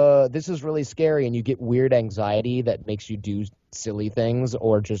go, this is really scary, and you get weird anxiety that makes you do silly things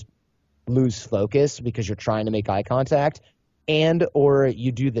or just lose focus because you're trying to make eye contact. And or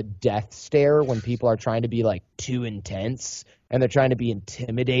you do the death stare when people are trying to be like too intense and they're trying to be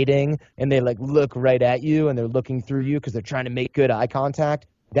intimidating and they like look right at you and they're looking through you because they're trying to make good eye contact.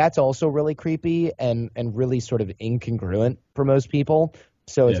 That's also really creepy and really sort of incongruent for most people.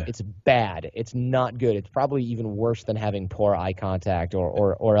 So it's bad. It's not good. It's probably even worse than having poor eye contact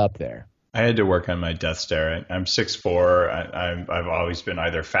or up there. I had to work on my death stare. I'm 6'4". I've always been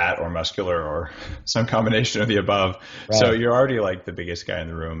either fat or muscular or some combination of the above. Right. So you're already like the biggest guy in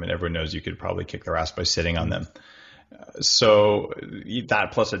the room, and everyone knows you could probably kick their ass by sitting on them. So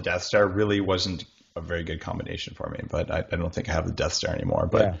that plus a death stare really wasn't a very good combination for me. But I don't think I have the death stare anymore.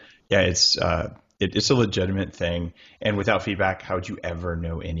 But it's a legitimate thing. And without feedback, how would you ever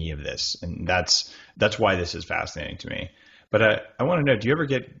know any of this? And that's why this is fascinating to me. But I want to know, do you ever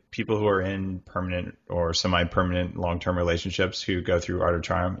get people who are in permanent or semi-permanent long-term relationships who go through Art of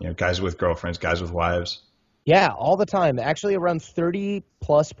Charm? Guys with girlfriends, guys with wives? Yeah, all the time. Actually, around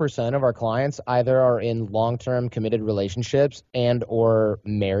 30+% of our clients either are in long-term committed relationships and or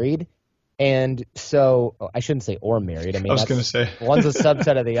married. And so I shouldn't say or married. I mean, I was going to say one's a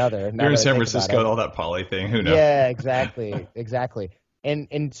subset of the other. You're in San Francisco, all that poly thing. Who knows? Yeah, exactly.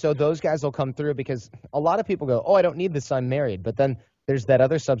 And so those guys will come through because a lot of people go, oh, I don't need this, I'm married. But then there's that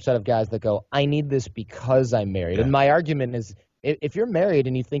other subset of guys that go, I need this because I'm married. Yeah. And my argument is, if you're married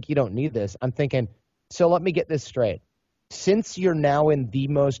and you think you don't need this, I'm thinking, so let me get this straight. Since you're now in the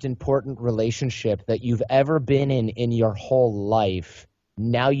most important relationship that you've ever been in your whole life,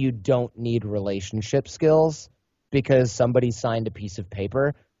 now you don't need relationship skills because somebody signed a piece of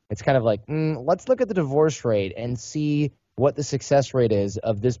paper. It's kind of like, let's look at the divorce rate and see what the success rate is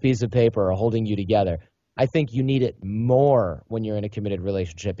of this piece of paper holding you together. I think you need it more when you're in a committed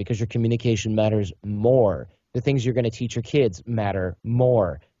relationship because your communication matters more. The things you're going to teach your kids matter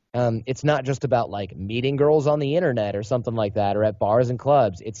more. It's not just about like meeting girls on the internet or something like that or at bars and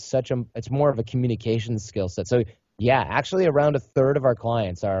clubs. It's more of a communication skill set. So yeah, actually around a third of our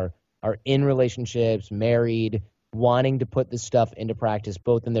clients are in relationships, married, wanting to put this stuff into practice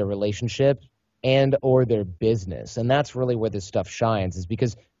both in their relationship and or their business. And that's really where this stuff shines, is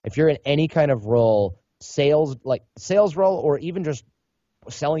because if you're in any kind of role, sales role, or even just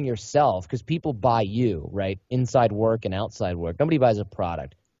selling yourself, because people buy you, right? Inside work and outside work. Nobody buys a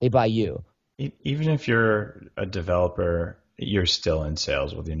product. They buy you. Even if you're a developer, you're still in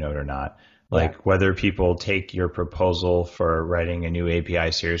sales, whether you know it or not. Like whether people take your proposal for writing a new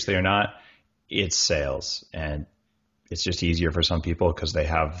API seriously or not, it's sales. And it's just easier for some people because they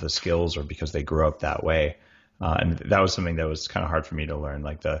have the skills or because they grew up that way. And that was something that was kind of hard for me to learn.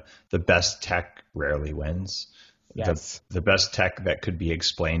 Like the best tech rarely wins. Yes. The best tech that could be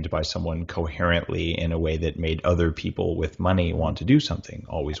explained by someone coherently in a way that made other people with money want to do something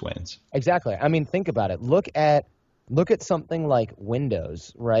always wins. Exactly. I mean, think about it. Look at something like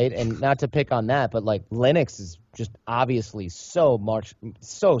Windows, right? And not to pick on that, but like Linux is just obviously so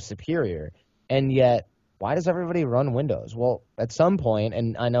superior. And yet, why does everybody run Windows? Well, at some point,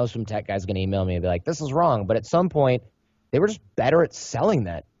 and I know some tech guys are going to email me and be like, this is wrong. But at some point, they were just better at selling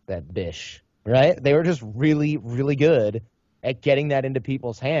that dish, right? They were just really, really good at getting that into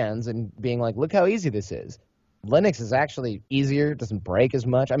people's hands and being like, look how easy this is. Linux is actually easier, doesn't break as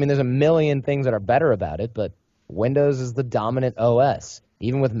much. I mean, there's a million things that are better about it, but Windows is the dominant OS.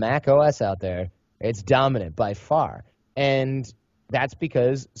 Even with Mac OS out there, it's dominant by far. And that's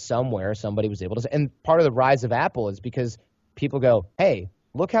because somewhere somebody was able to. And part of the rise of Apple is because people go, hey,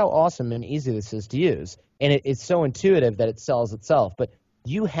 look how awesome and easy this is to use. And it's so intuitive that it sells itself. But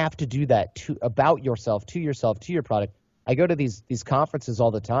you have to do that about yourself, to your product. I go to these conferences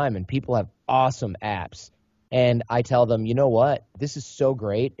all the time, and people have awesome apps. And I tell them, you know what? This is so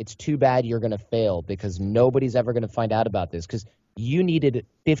great. It's too bad you're going to fail because nobody's ever going to find out about this because you needed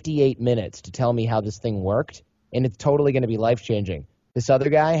 58 minutes to tell me how this thing worked, and it's totally going to be life-changing. This other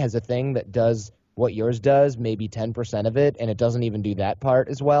guy has a thing that does what yours does, maybe 10% of it, and it doesn't even do that part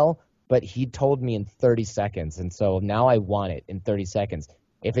as well, but he told me in 30 seconds, and so now I want it in 30 seconds.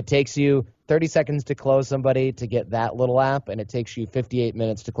 If it takes you 30 seconds to close somebody to get that little app, and it takes you 58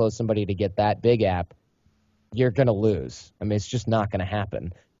 minutes to close somebody to get that big app, you're going to lose. I mean, it's just not going to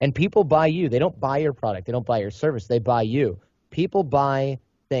happen. And people buy you. They don't buy your product. They don't buy your service. They buy you. People buy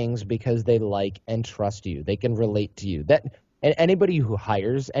things because they like and trust you. They can relate to you. That and anybody who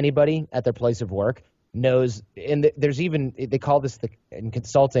hires anybody at their place of work knows. And there's even, they call this in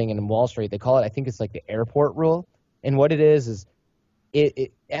consulting and in Wall Street, they call it, I think it's like the airport rule. And what it is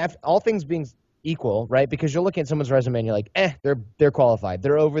all things being equal, right? Because you're looking at someone's resume and you're like, they're qualified.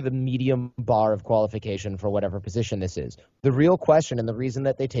 They're over the medium bar of qualification for whatever position this is. The real question, and the reason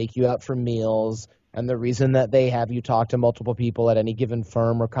that they take you out for meals, and the reason that they have you talk to multiple people at any given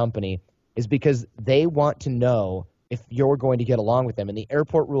firm or company, is because they want to know if you're going to get along with them. And the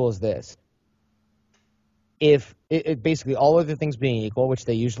airport rule is this: if it basically, all other things being equal, which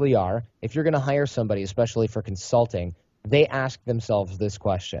they usually are, if you're going to hire somebody, especially for consulting, they ask themselves this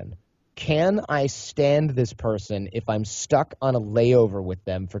question: can I stand this person if I'm stuck on a layover with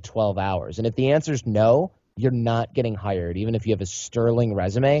them for 12 hours? And if the answer is no, you're not getting hired, even if you have a sterling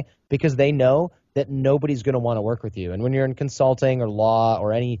resume, because they know that nobody's going to want to work with you. And when you're in consulting or law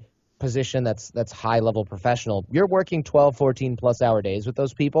or any position that's high-level professional, you're working 12, 14-plus hour days with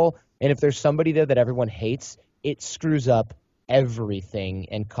those people. And if there's somebody there that everyone hates, it screws up everything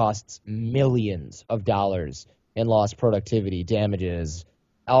and costs millions of dollars in lost productivity, damages,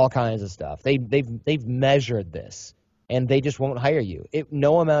 all kinds of stuff. They've measured this, and they just won't hire you.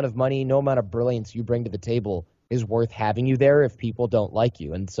 No amount of money, no amount of brilliance you bring to the table is worth having you there if people don't like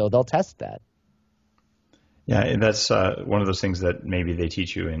you. And so they'll test that. Yeah, and that's one of those things that maybe they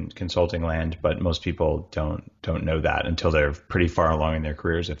teach you in consulting land, but most people don't know that until they're pretty far along in their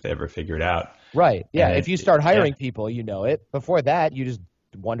careers, if they ever figure it out. Right. Yeah. And if you start hiring people, you know it. Before that, you just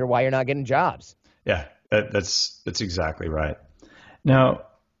wonder why you're not getting jobs. Yeah, that's exactly right. Now,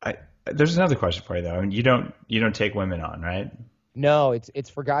 there's another question for you though. I mean, you don't take women on, right? No, it's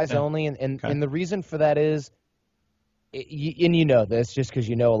for guys only, and the reason for that is, and you know this just because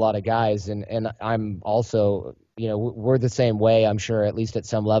you know a lot of guys, and I'm also, we're the same way, I'm sure, at least at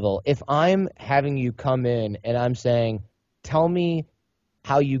some level. If I'm having you come in and I'm saying, tell me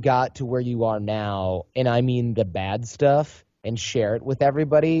how you got to where you are now, and I mean the bad stuff, and share it with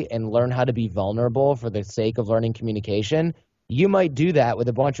everybody and learn how to be vulnerable for the sake of learning communication, you might do that with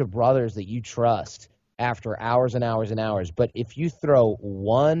a bunch of brothers that you trust after hours and hours and hours. But if you throw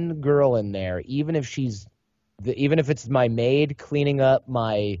one girl in there, even if it's my maid cleaning up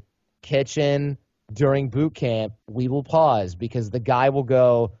my kitchen during boot camp, we will pause, because the guy will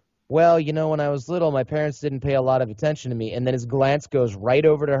go, well, when I was little, my parents didn't pay a lot of attention to me. And then his glance goes right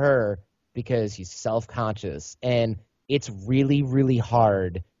over to her because he's self-conscious. And it's really, really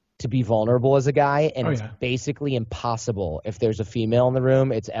hard to be vulnerable as a guy. And it's basically impossible if there's a female in the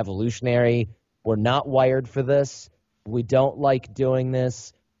room. It's evolutionary. We're not wired for this. We don't like doing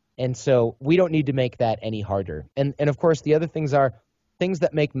this. And so we don't need to make that any harder. And of course, the other things are things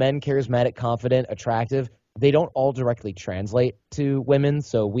that make men charismatic, confident, attractive. They don't all directly translate to women.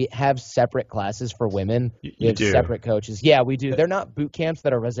 So we have separate classes for women. We have separate coaches. Yeah, we do. They're not boot camps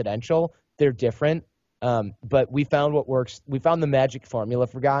that are residential. They're different. But we found what works. We found the magic formula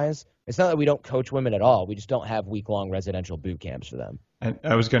for guys. It's not that we don't coach women at all. We just don't have week-long residential boot camps for them.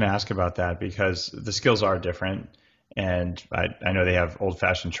 I was going to ask about that because the skills are different. And I know they have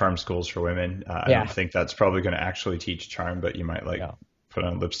old-fashioned charm schools for women. I don't think that's probably going to actually teach charm, but you might put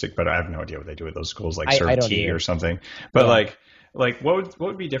on lipstick. But I have no idea what they do at those schools, like serve tea or something. But like what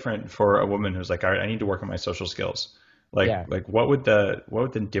would be different for a woman who's like, all right, I need to work on my social skills. Like what would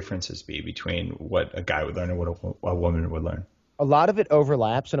the differences be between what a guy would learn and what a woman would learn? A lot of it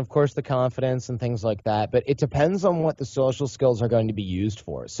overlaps, and of course the confidence and things like that. But it depends on what the social skills are going to be used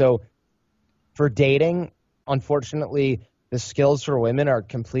for. So for dating, unfortunately, the skills for women are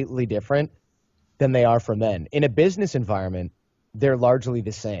completely different than they are for men. In a business environment, they're largely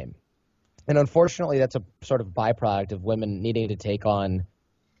the same. And unfortunately, that's a sort of byproduct of women needing to take on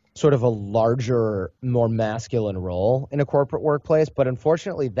sort of a larger, more masculine role in a corporate workplace. But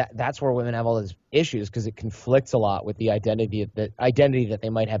unfortunately, that's where women have all these issues, because it conflicts a lot with the identity that they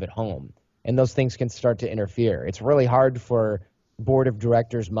might have at home. And those things can start to interfere. It's really hard for board of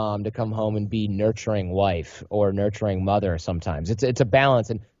directors mom to come home and be nurturing wife or nurturing mother sometimes. It's a balance,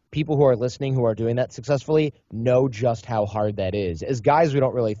 and people who are listening who are doing that successfully know just how hard that is. As guys, we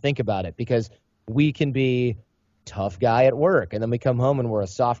don't really think about it because we can be tough guy at work, and then we come home and we're a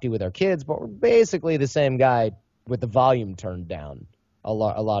softie with our kids, but we're basically the same guy with the volume turned down a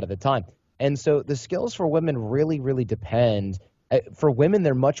lot of the time. And so the skills for women really, really depend. For women,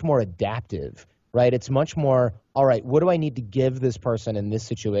 they're much more adaptive, right? It's much more, all right, what do I need to give this person in this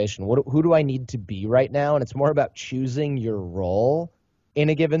situation? Who do I need to be right now? And it's more about choosing your role in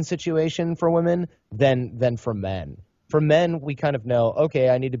a given situation for women than for men. For men, we kind of know, okay,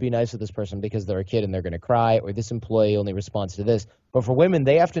 I need to be nice to this person because they're a kid and they're going to cry, or this employee only responds to this. But for women,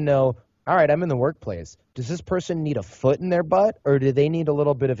 they have to know, all right, I'm in the workplace. Does this person need a foot in their butt, or do they need a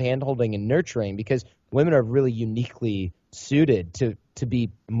little bit of hand-holding and nurturing? Because women are really uniquely suited to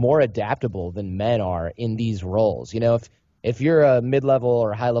be more adaptable than men are in these roles. You know, if you're a mid-level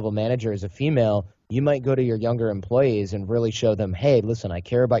or high-level manager as a female, you might go to your younger employees and really show them, hey, listen, I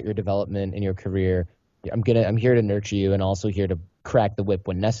care about your development in your career. I'm here to nurture you and also here to crack the whip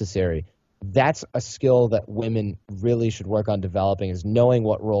when necessary. That's a skill that women really should work on developing, is knowing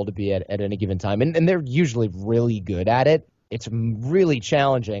what role to be at any given time. And they're usually really good at it. It's really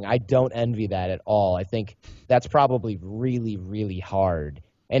challenging. I don't envy that at all. I think that's probably really, really hard.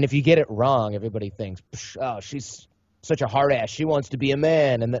 And if you get it wrong, everybody thinks, oh, she's such a hard ass. She wants to be a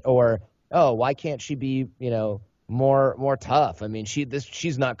man. Or, oh, why can't she be, more tough? I mean,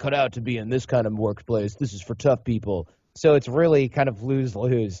 she's not cut out to be in this kind of workplace. This is for tough people. So it's really kind of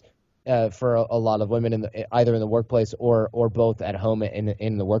lose-lose for a lot of women either in the workplace or both at home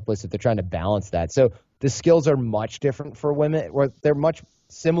in the workplace, if they're trying to balance that. So the skills are much different for women, or they're much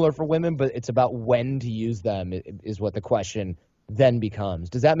similar for women, but it's about when to use them is what the question then becomes.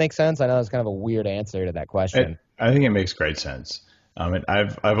 Does that make sense? I know that's kind of a weird answer to that question. I think it makes great sense. And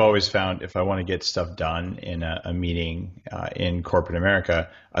I've always found if I want to get stuff done in a meeting in corporate America,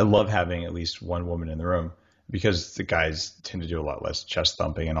 I love having at least one woman in the room, because the guys tend to do a lot less chest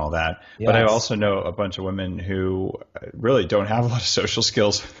thumping and all that. Yes. But I also know a bunch of women who really don't have a lot of social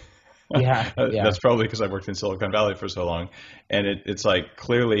skills. Yeah. That's probably because I worked in Silicon Valley for so long. And it's like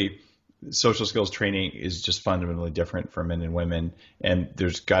clearly social skills training is just fundamentally different for men and women. And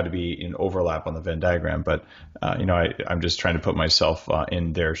there's got to be an overlap on the Venn diagram. But, I'm just trying to put myself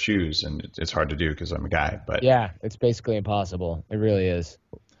in their shoes. And it's hard to do because I'm a guy. But yeah, it's basically impossible. It really is.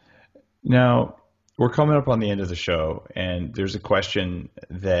 Now, we're coming up on the end of the show, and there's a question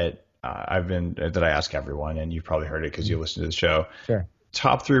that I ask everyone, and you've probably heard it because you listen to the show. Sure.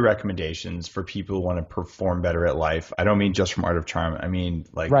 Top 3 recommendations for people who want to perform better at life. I don't mean just from Art of Charm. I mean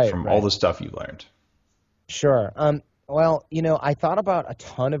from all the stuff you learned. Sure. Well, I thought about a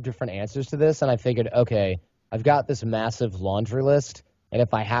ton of different answers to this, and I figured, okay, I've got this massive laundry list, and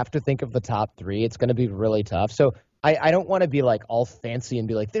if I have to think of the top 3, it's going to be really tough. So I don't want to be like all fancy and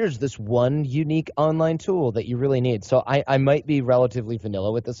be like, there's this one unique online tool that you really need. So I might be relatively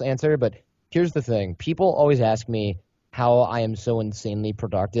vanilla with this answer, but here's the thing. People always ask me how I am so insanely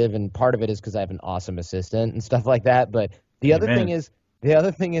productive, and part of it is because I have an awesome assistant and stuff like that. But the other thing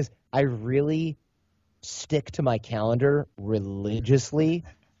is I really stick to my calendar religiously.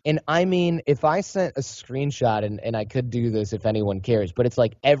 And I mean, if I sent a screenshot, and I could do this if anyone cares, but it's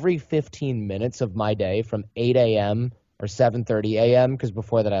like every 15 minutes of my day from 8 a.m. or 7:30 a.m., because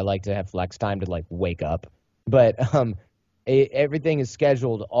before that I like to have flex time to like wake up. But everything is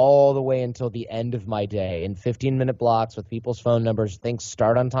scheduled all the way until the end of my day in 15-minute blocks with people's phone numbers. Things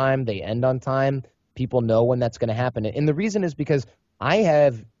start on time, they end on time. People know when that's going to happen. And the reason is because I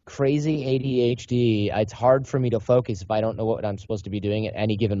have crazy ADHD. It's hard for me to focus if I don't know what I'm supposed to be doing at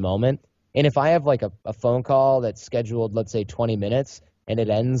any given moment. And if I have like a phone call that's scheduled, let's say 20 minutes, and it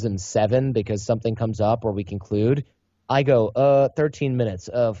ends in 7 because something comes up or we conclude, I go, 13 minutes,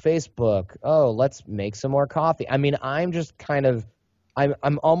 Facebook, let's make some more coffee. I mean, I'm just kind of,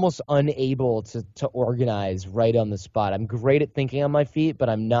 I'm almost unable to organize right on the spot. I'm great at thinking on my feet, but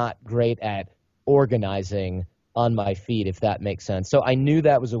I'm not great at organizing on my feet, if that makes sense. So I knew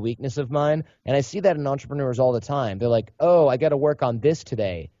that was a weakness of mine, and I see that in entrepreneurs all the time. They're like, oh, I got to work on this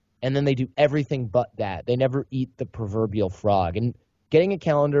today, and then they do everything but that. They never eat the proverbial frog. And getting a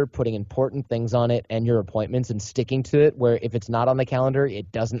calendar, putting important things on it and your appointments and sticking to it, where if it's not on the calendar,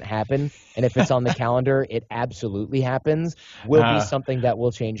 it doesn't happen, and if it's on the calendar, it absolutely happens, will be something that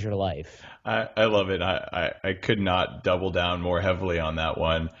will change your life. I love it. I could not double down more heavily on that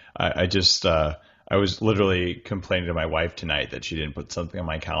one. I was literally complaining to my wife tonight that she didn't put something on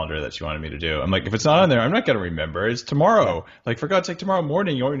my calendar that she wanted me to do. I'm like, if it's not on there, I'm not going to remember. It's tomorrow. Like, for God's sake, tomorrow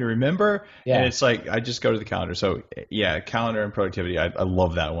morning, you want me to remember? Yeah. And it's like, I just go to the calendar. So yeah, calendar and productivity. I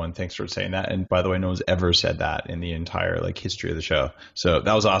love that one. Thanks for saying that. And by the way, no one's ever said that in the entire history of the show. So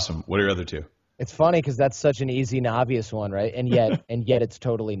that was awesome. What are your other 2? It's funny because that's such an easy and obvious one, right? And yet it's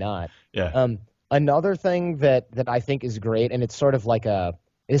totally not. Yeah. Another thing that I think is great, and it's sort of like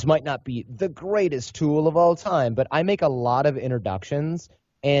this might not be the greatest tool of all time, but I make a lot of introductions,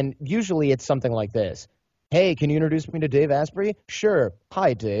 and usually it's something like this. Hey, can you introduce me to Dave Asprey? Sure.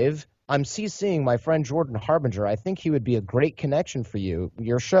 Hi, Dave. I'm CCing my friend Jordan Harbinger. I think he would be a great connection for you,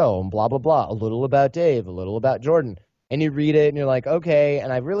 your show, and blah, blah, blah. A little about Dave, a little about Jordan. and you read it and you're like, okay,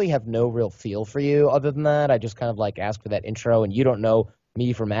 and I really have no real feel for you other than that. I just kind of like ask for that intro, and you don't know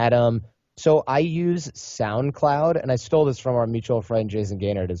me from Adam. So I use SoundCloud, and I stole this from our mutual friend Jason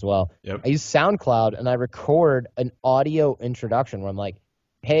Gaynard as well. Yep. I use SoundCloud, and I record an audio introduction where I'm like,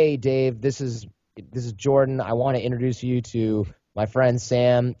 hey, Dave, this is Jordan. I want to introduce you to my friend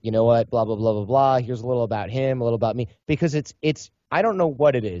Sam. You know what? Blah, blah, blah, blah, blah. Here's a little about him, a little about me. Because it's I don't know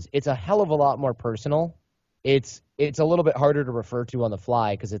what it is. It's a hell of a lot more personal. It's a little bit harder to refer to on the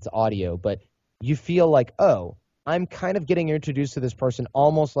fly because it's audio, but you feel like, oh, I'm kind of getting introduced to this person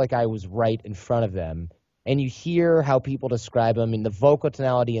almost like I was right in front of them. And you hear how people describe them, and the vocal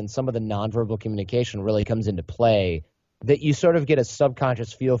tonality and some of the nonverbal communication really comes into play, that you sort of get a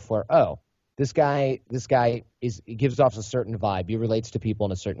subconscious feel for, oh, this guy gives off a certain vibe. He relates to people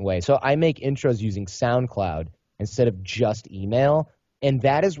in a certain way. So I make intros using SoundCloud instead of just email. And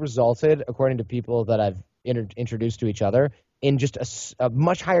that has resulted, according to people that I've introduced to each other, in just a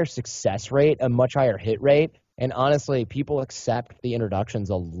much higher success rate, a much higher hit rate. And honestly, people accept the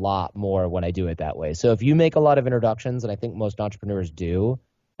introductions a lot more when I do it that way. So if you make a lot of introductions, and I think most entrepreneurs do,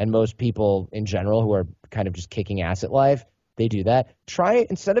 and most people in general who are kind of just kicking ass at life, they do that. Try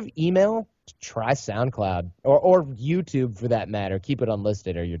it instead of email. Try SoundCloud or YouTube for that matter. Keep it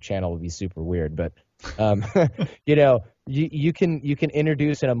unlisted, or your channel will be super weird. But you can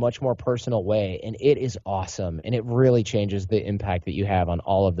introduce in a much more personal way, and it is awesome, and it really changes the impact that you have on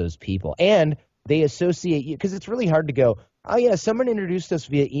all of those people. And they associate you, because it's really hard to go, oh yeah, someone introduced us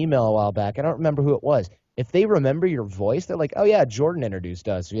via email a while back. I don't remember who it was. If they remember your voice, they're like, oh yeah, Jordan introduced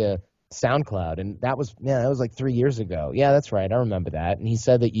us via SoundCloud, and that was like 3 years ago. Yeah, that's right, I remember that. And he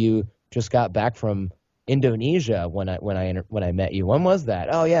said that you just got back from Indonesia when I met you. When was that?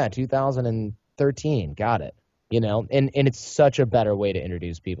 Oh yeah, 2013. Got it. And it's such a better way to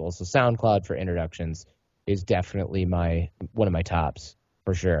introduce people. So SoundCloud for introductions is definitely one of my tops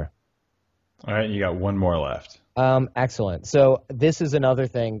for sure. All right, you got one more left. Excellent. So this is another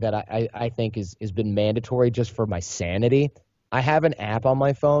thing that I think has been mandatory just for my sanity. I have an app on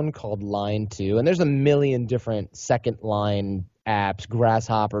my phone called Line 2, and there's a million different second line apps.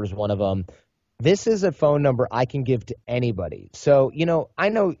 Grasshopper is one of them. This is a phone number I can give to anybody. So, I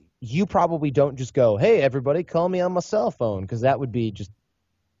know you probably don't just go, hey, everybody, call me on my cell phone, because that would be just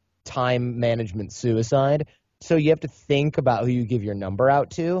time management suicide. So you have to think about who you give your number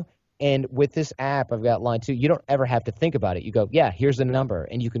out to. And with this app, I've got Line 2, you don't ever have to think about it. You go, yeah, here's the number,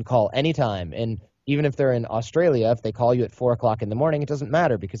 and you can call anytime. And even if they're in Australia, if they call you at 4 o'clock in the morning, it doesn't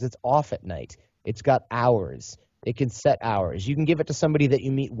matter because it's off at night. It's got hours. It can set hours. You can give it to somebody that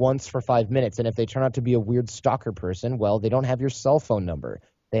you meet once for 5 minutes, and if they turn out to be a weird stalker person, well, they don't have your cell phone number.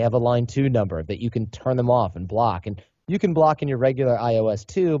 They have a Line 2 number that you can turn them off and block. And you can block in your regular iOS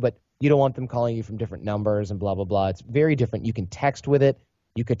too, but you don't want them calling you from different numbers and blah, blah, blah. It's very different. You can text with it.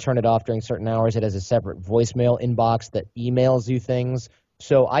 You could turn it off during certain hours. It has a separate voicemail inbox that emails you things.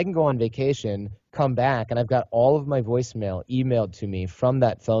 So I can go on vacation, come back, and I've got all of my voicemail emailed to me from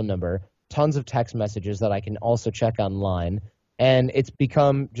that phone number, tons of text messages that I can also check online. And it's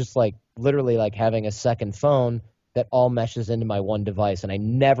become just like literally like having a second phone that all meshes into my one device. And I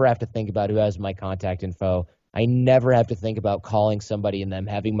never have to think about who has my contact info. I never have to think about calling somebody and them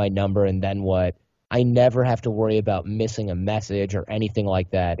having my number and then what. I never have to worry about missing a message or anything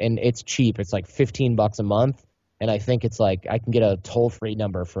like that. And it's cheap. It's like $15 a month. And I think it's like I can get a toll-free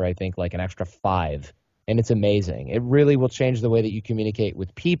number for, I think, like an extra $5. And it's amazing. It really will change the way that you communicate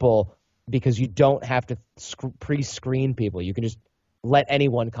with people because you don't have to pre-screen people. You can just let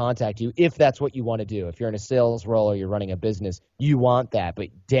anyone contact you if that's what you want to do. If you're in a sales role or you're running a business, you want that. But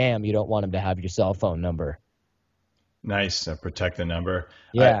damn, you don't want them to have your cell phone number. Nice. Protect the number.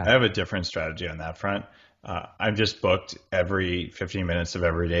 Yeah. I have a different strategy on that front. I'm just booked every 15 minutes of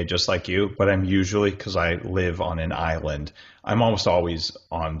every day, just like you, but I'm usually, because I live on an island, I'm almost always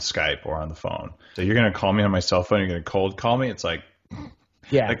on Skype or on the phone. So you're going to call me on my cell phone, you're going to cold call me. It's like,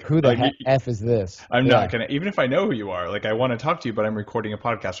 yeah, like, who the F is this? I'm not going to, even if I know who you are, like I want to talk to you, but I'm recording a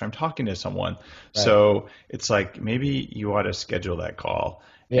podcast or I'm talking to someone. Right. So it's like, maybe you ought to schedule that call.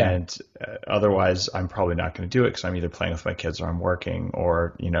 Yeah. And otherwise, I'm probably not going to do it because I'm either playing with my kids or I'm working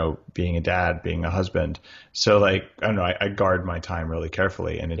or, being a dad, being a husband. So like, I don't know, I guard my time really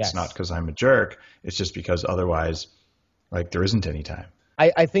carefully. And it's not because I'm a jerk. It's just because otherwise, like, there isn't any time.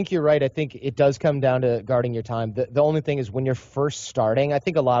 I think you're right. I think it does come down to guarding your time. The only thing is when you're first starting, I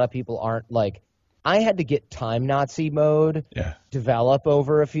think a lot of people aren't like, I had to get time Nazi mode develop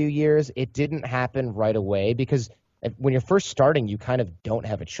over a few years. It didn't happen right away because when you're first starting, you kind of don't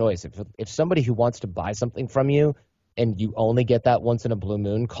have a choice. If somebody who wants to buy something from you and you only get that once in a blue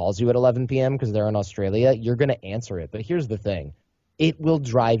moon, calls you at 11 p.m. because they're in Australia, you're going to answer it. But here's the thing. It will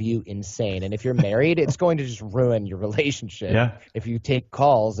drive you insane. And if you're married, it's going to just ruin your relationship if you take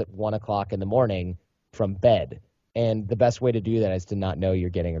calls at 1 o'clock in the morning from bed. And the best way to do that is to not know you're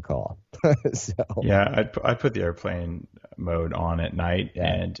getting a call. Yeah, I put the airplane mode on at night. Yeah.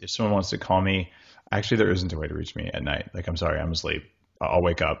 And if someone wants to call me, actually, there isn't a way to reach me at night. Like, I'm sorry, I'm asleep. I'll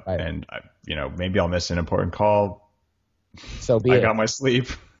wake up and, maybe I'll miss an important call. So be it. I got my sleep.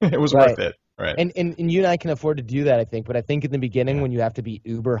 It was worth it. Right. And you and I can afford to do that, I think. But I think in the beginning, when you have to be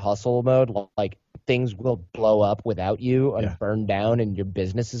uber hustle mode, like things will blow up without you and burn down and your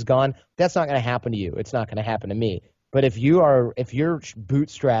business is gone. That's not going to happen to you. It's not going to happen to me. But if you're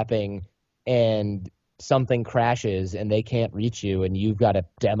bootstrapping and something crashes and they can't reach you and you've got a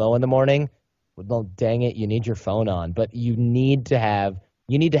demo in the morning, well, dang it, you need your phone on. But you need to have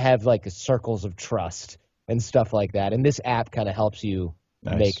like circles of trust and stuff like that. And this app kind of helps you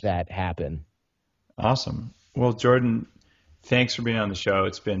make that happen. Awesome. Well, Jordan, thanks for being on the show.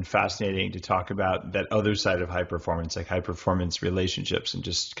 It's been fascinating to talk about that other side of high performance, like high performance relationships and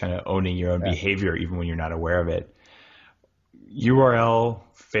just kind of owning your own behavior, even when you're not aware of it. URL,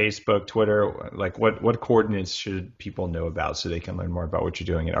 Facebook, Twitter, like what coordinates should people know about so they can learn more about what you're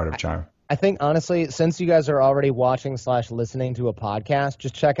doing at Art of Charm? I think, honestly, since you guys are already watching / listening to a podcast,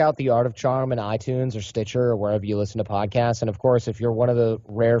 just check out the Art of Charm in iTunes or Stitcher or wherever you listen to podcasts. And, of course, if you're one of the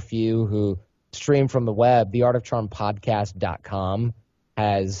rare few who stream from the web, the artofcharmpodcast.com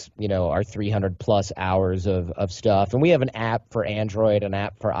has, our 300-plus hours of stuff. And we have an app for Android, an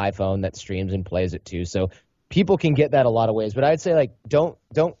app for iPhone that streams and plays it, too. So people can get that a lot of ways. But I'd say, don't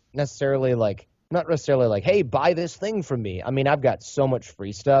necessarily, not necessarily hey, buy this thing from me. I mean, I've got so much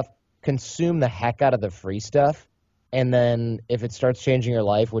free stuff. Consume the heck out of the free stuff, and then if it starts changing your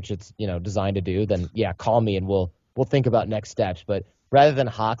life, which it's designed to do, then call me and we'll think about next steps. But rather than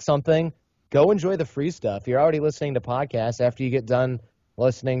hawk something, go enjoy the free stuff. You're already listening to podcasts. After you get done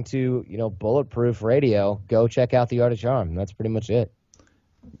listening to Bulletproof Radio, go check out the Art of Charm. That's pretty much it.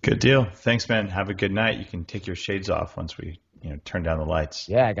 Good deal. Thanks, man. Have a good night. You can take your shades off once we turn down the lights.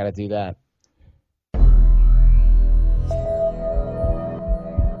 Yeah, I got to do that.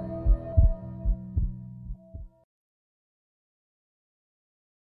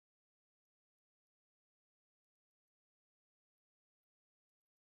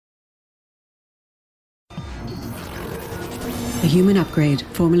 The Human Upgrade,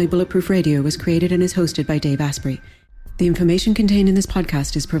 formerly Bulletproof Radio, was created and is hosted by Dave Asprey. The information contained in this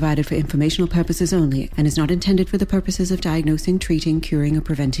podcast is provided for informational purposes only and is not intended for the purposes of diagnosing, treating, curing, or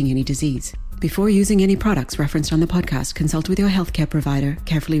preventing any disease. Before using any products referenced on the podcast, consult with your healthcare provider,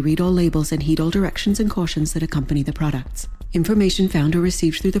 carefully read all labels, and heed all directions and cautions that accompany the products. Information found or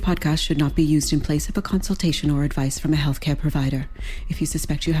received through the podcast should not be used in place of a consultation or advice from a healthcare provider. If you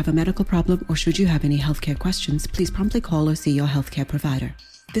suspect you have a medical problem or should you have any healthcare questions, please promptly call or see your healthcare provider.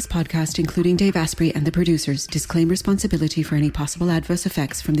 This podcast, including Dave Asprey and the producers, disclaim responsibility for any possible adverse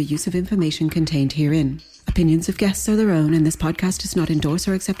effects from the use of information contained herein. Opinions of guests are their own, and this podcast does not endorse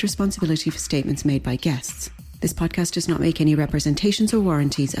or accept responsibility for statements made by guests. This podcast does not make any representations or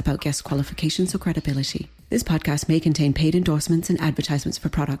warranties about guest qualifications or credibility. This podcast may contain paid endorsements and advertisements for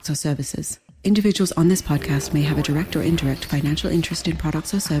products or services. Individuals on this podcast may have a direct or indirect financial interest in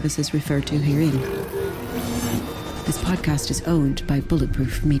products or services referred to herein. This podcast is owned by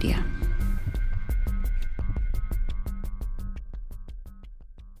Bulletproof Media.